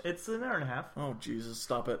 hours? It's an hour and a half. Oh, Jesus,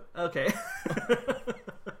 stop it. Okay.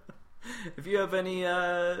 If you have any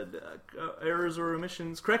errors or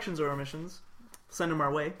corrections or omissions, send them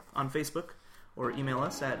our way on Facebook or email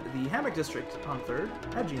us at the Hammock District on 3rd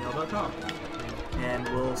at gmail.com. And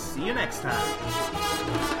we'll see you next time.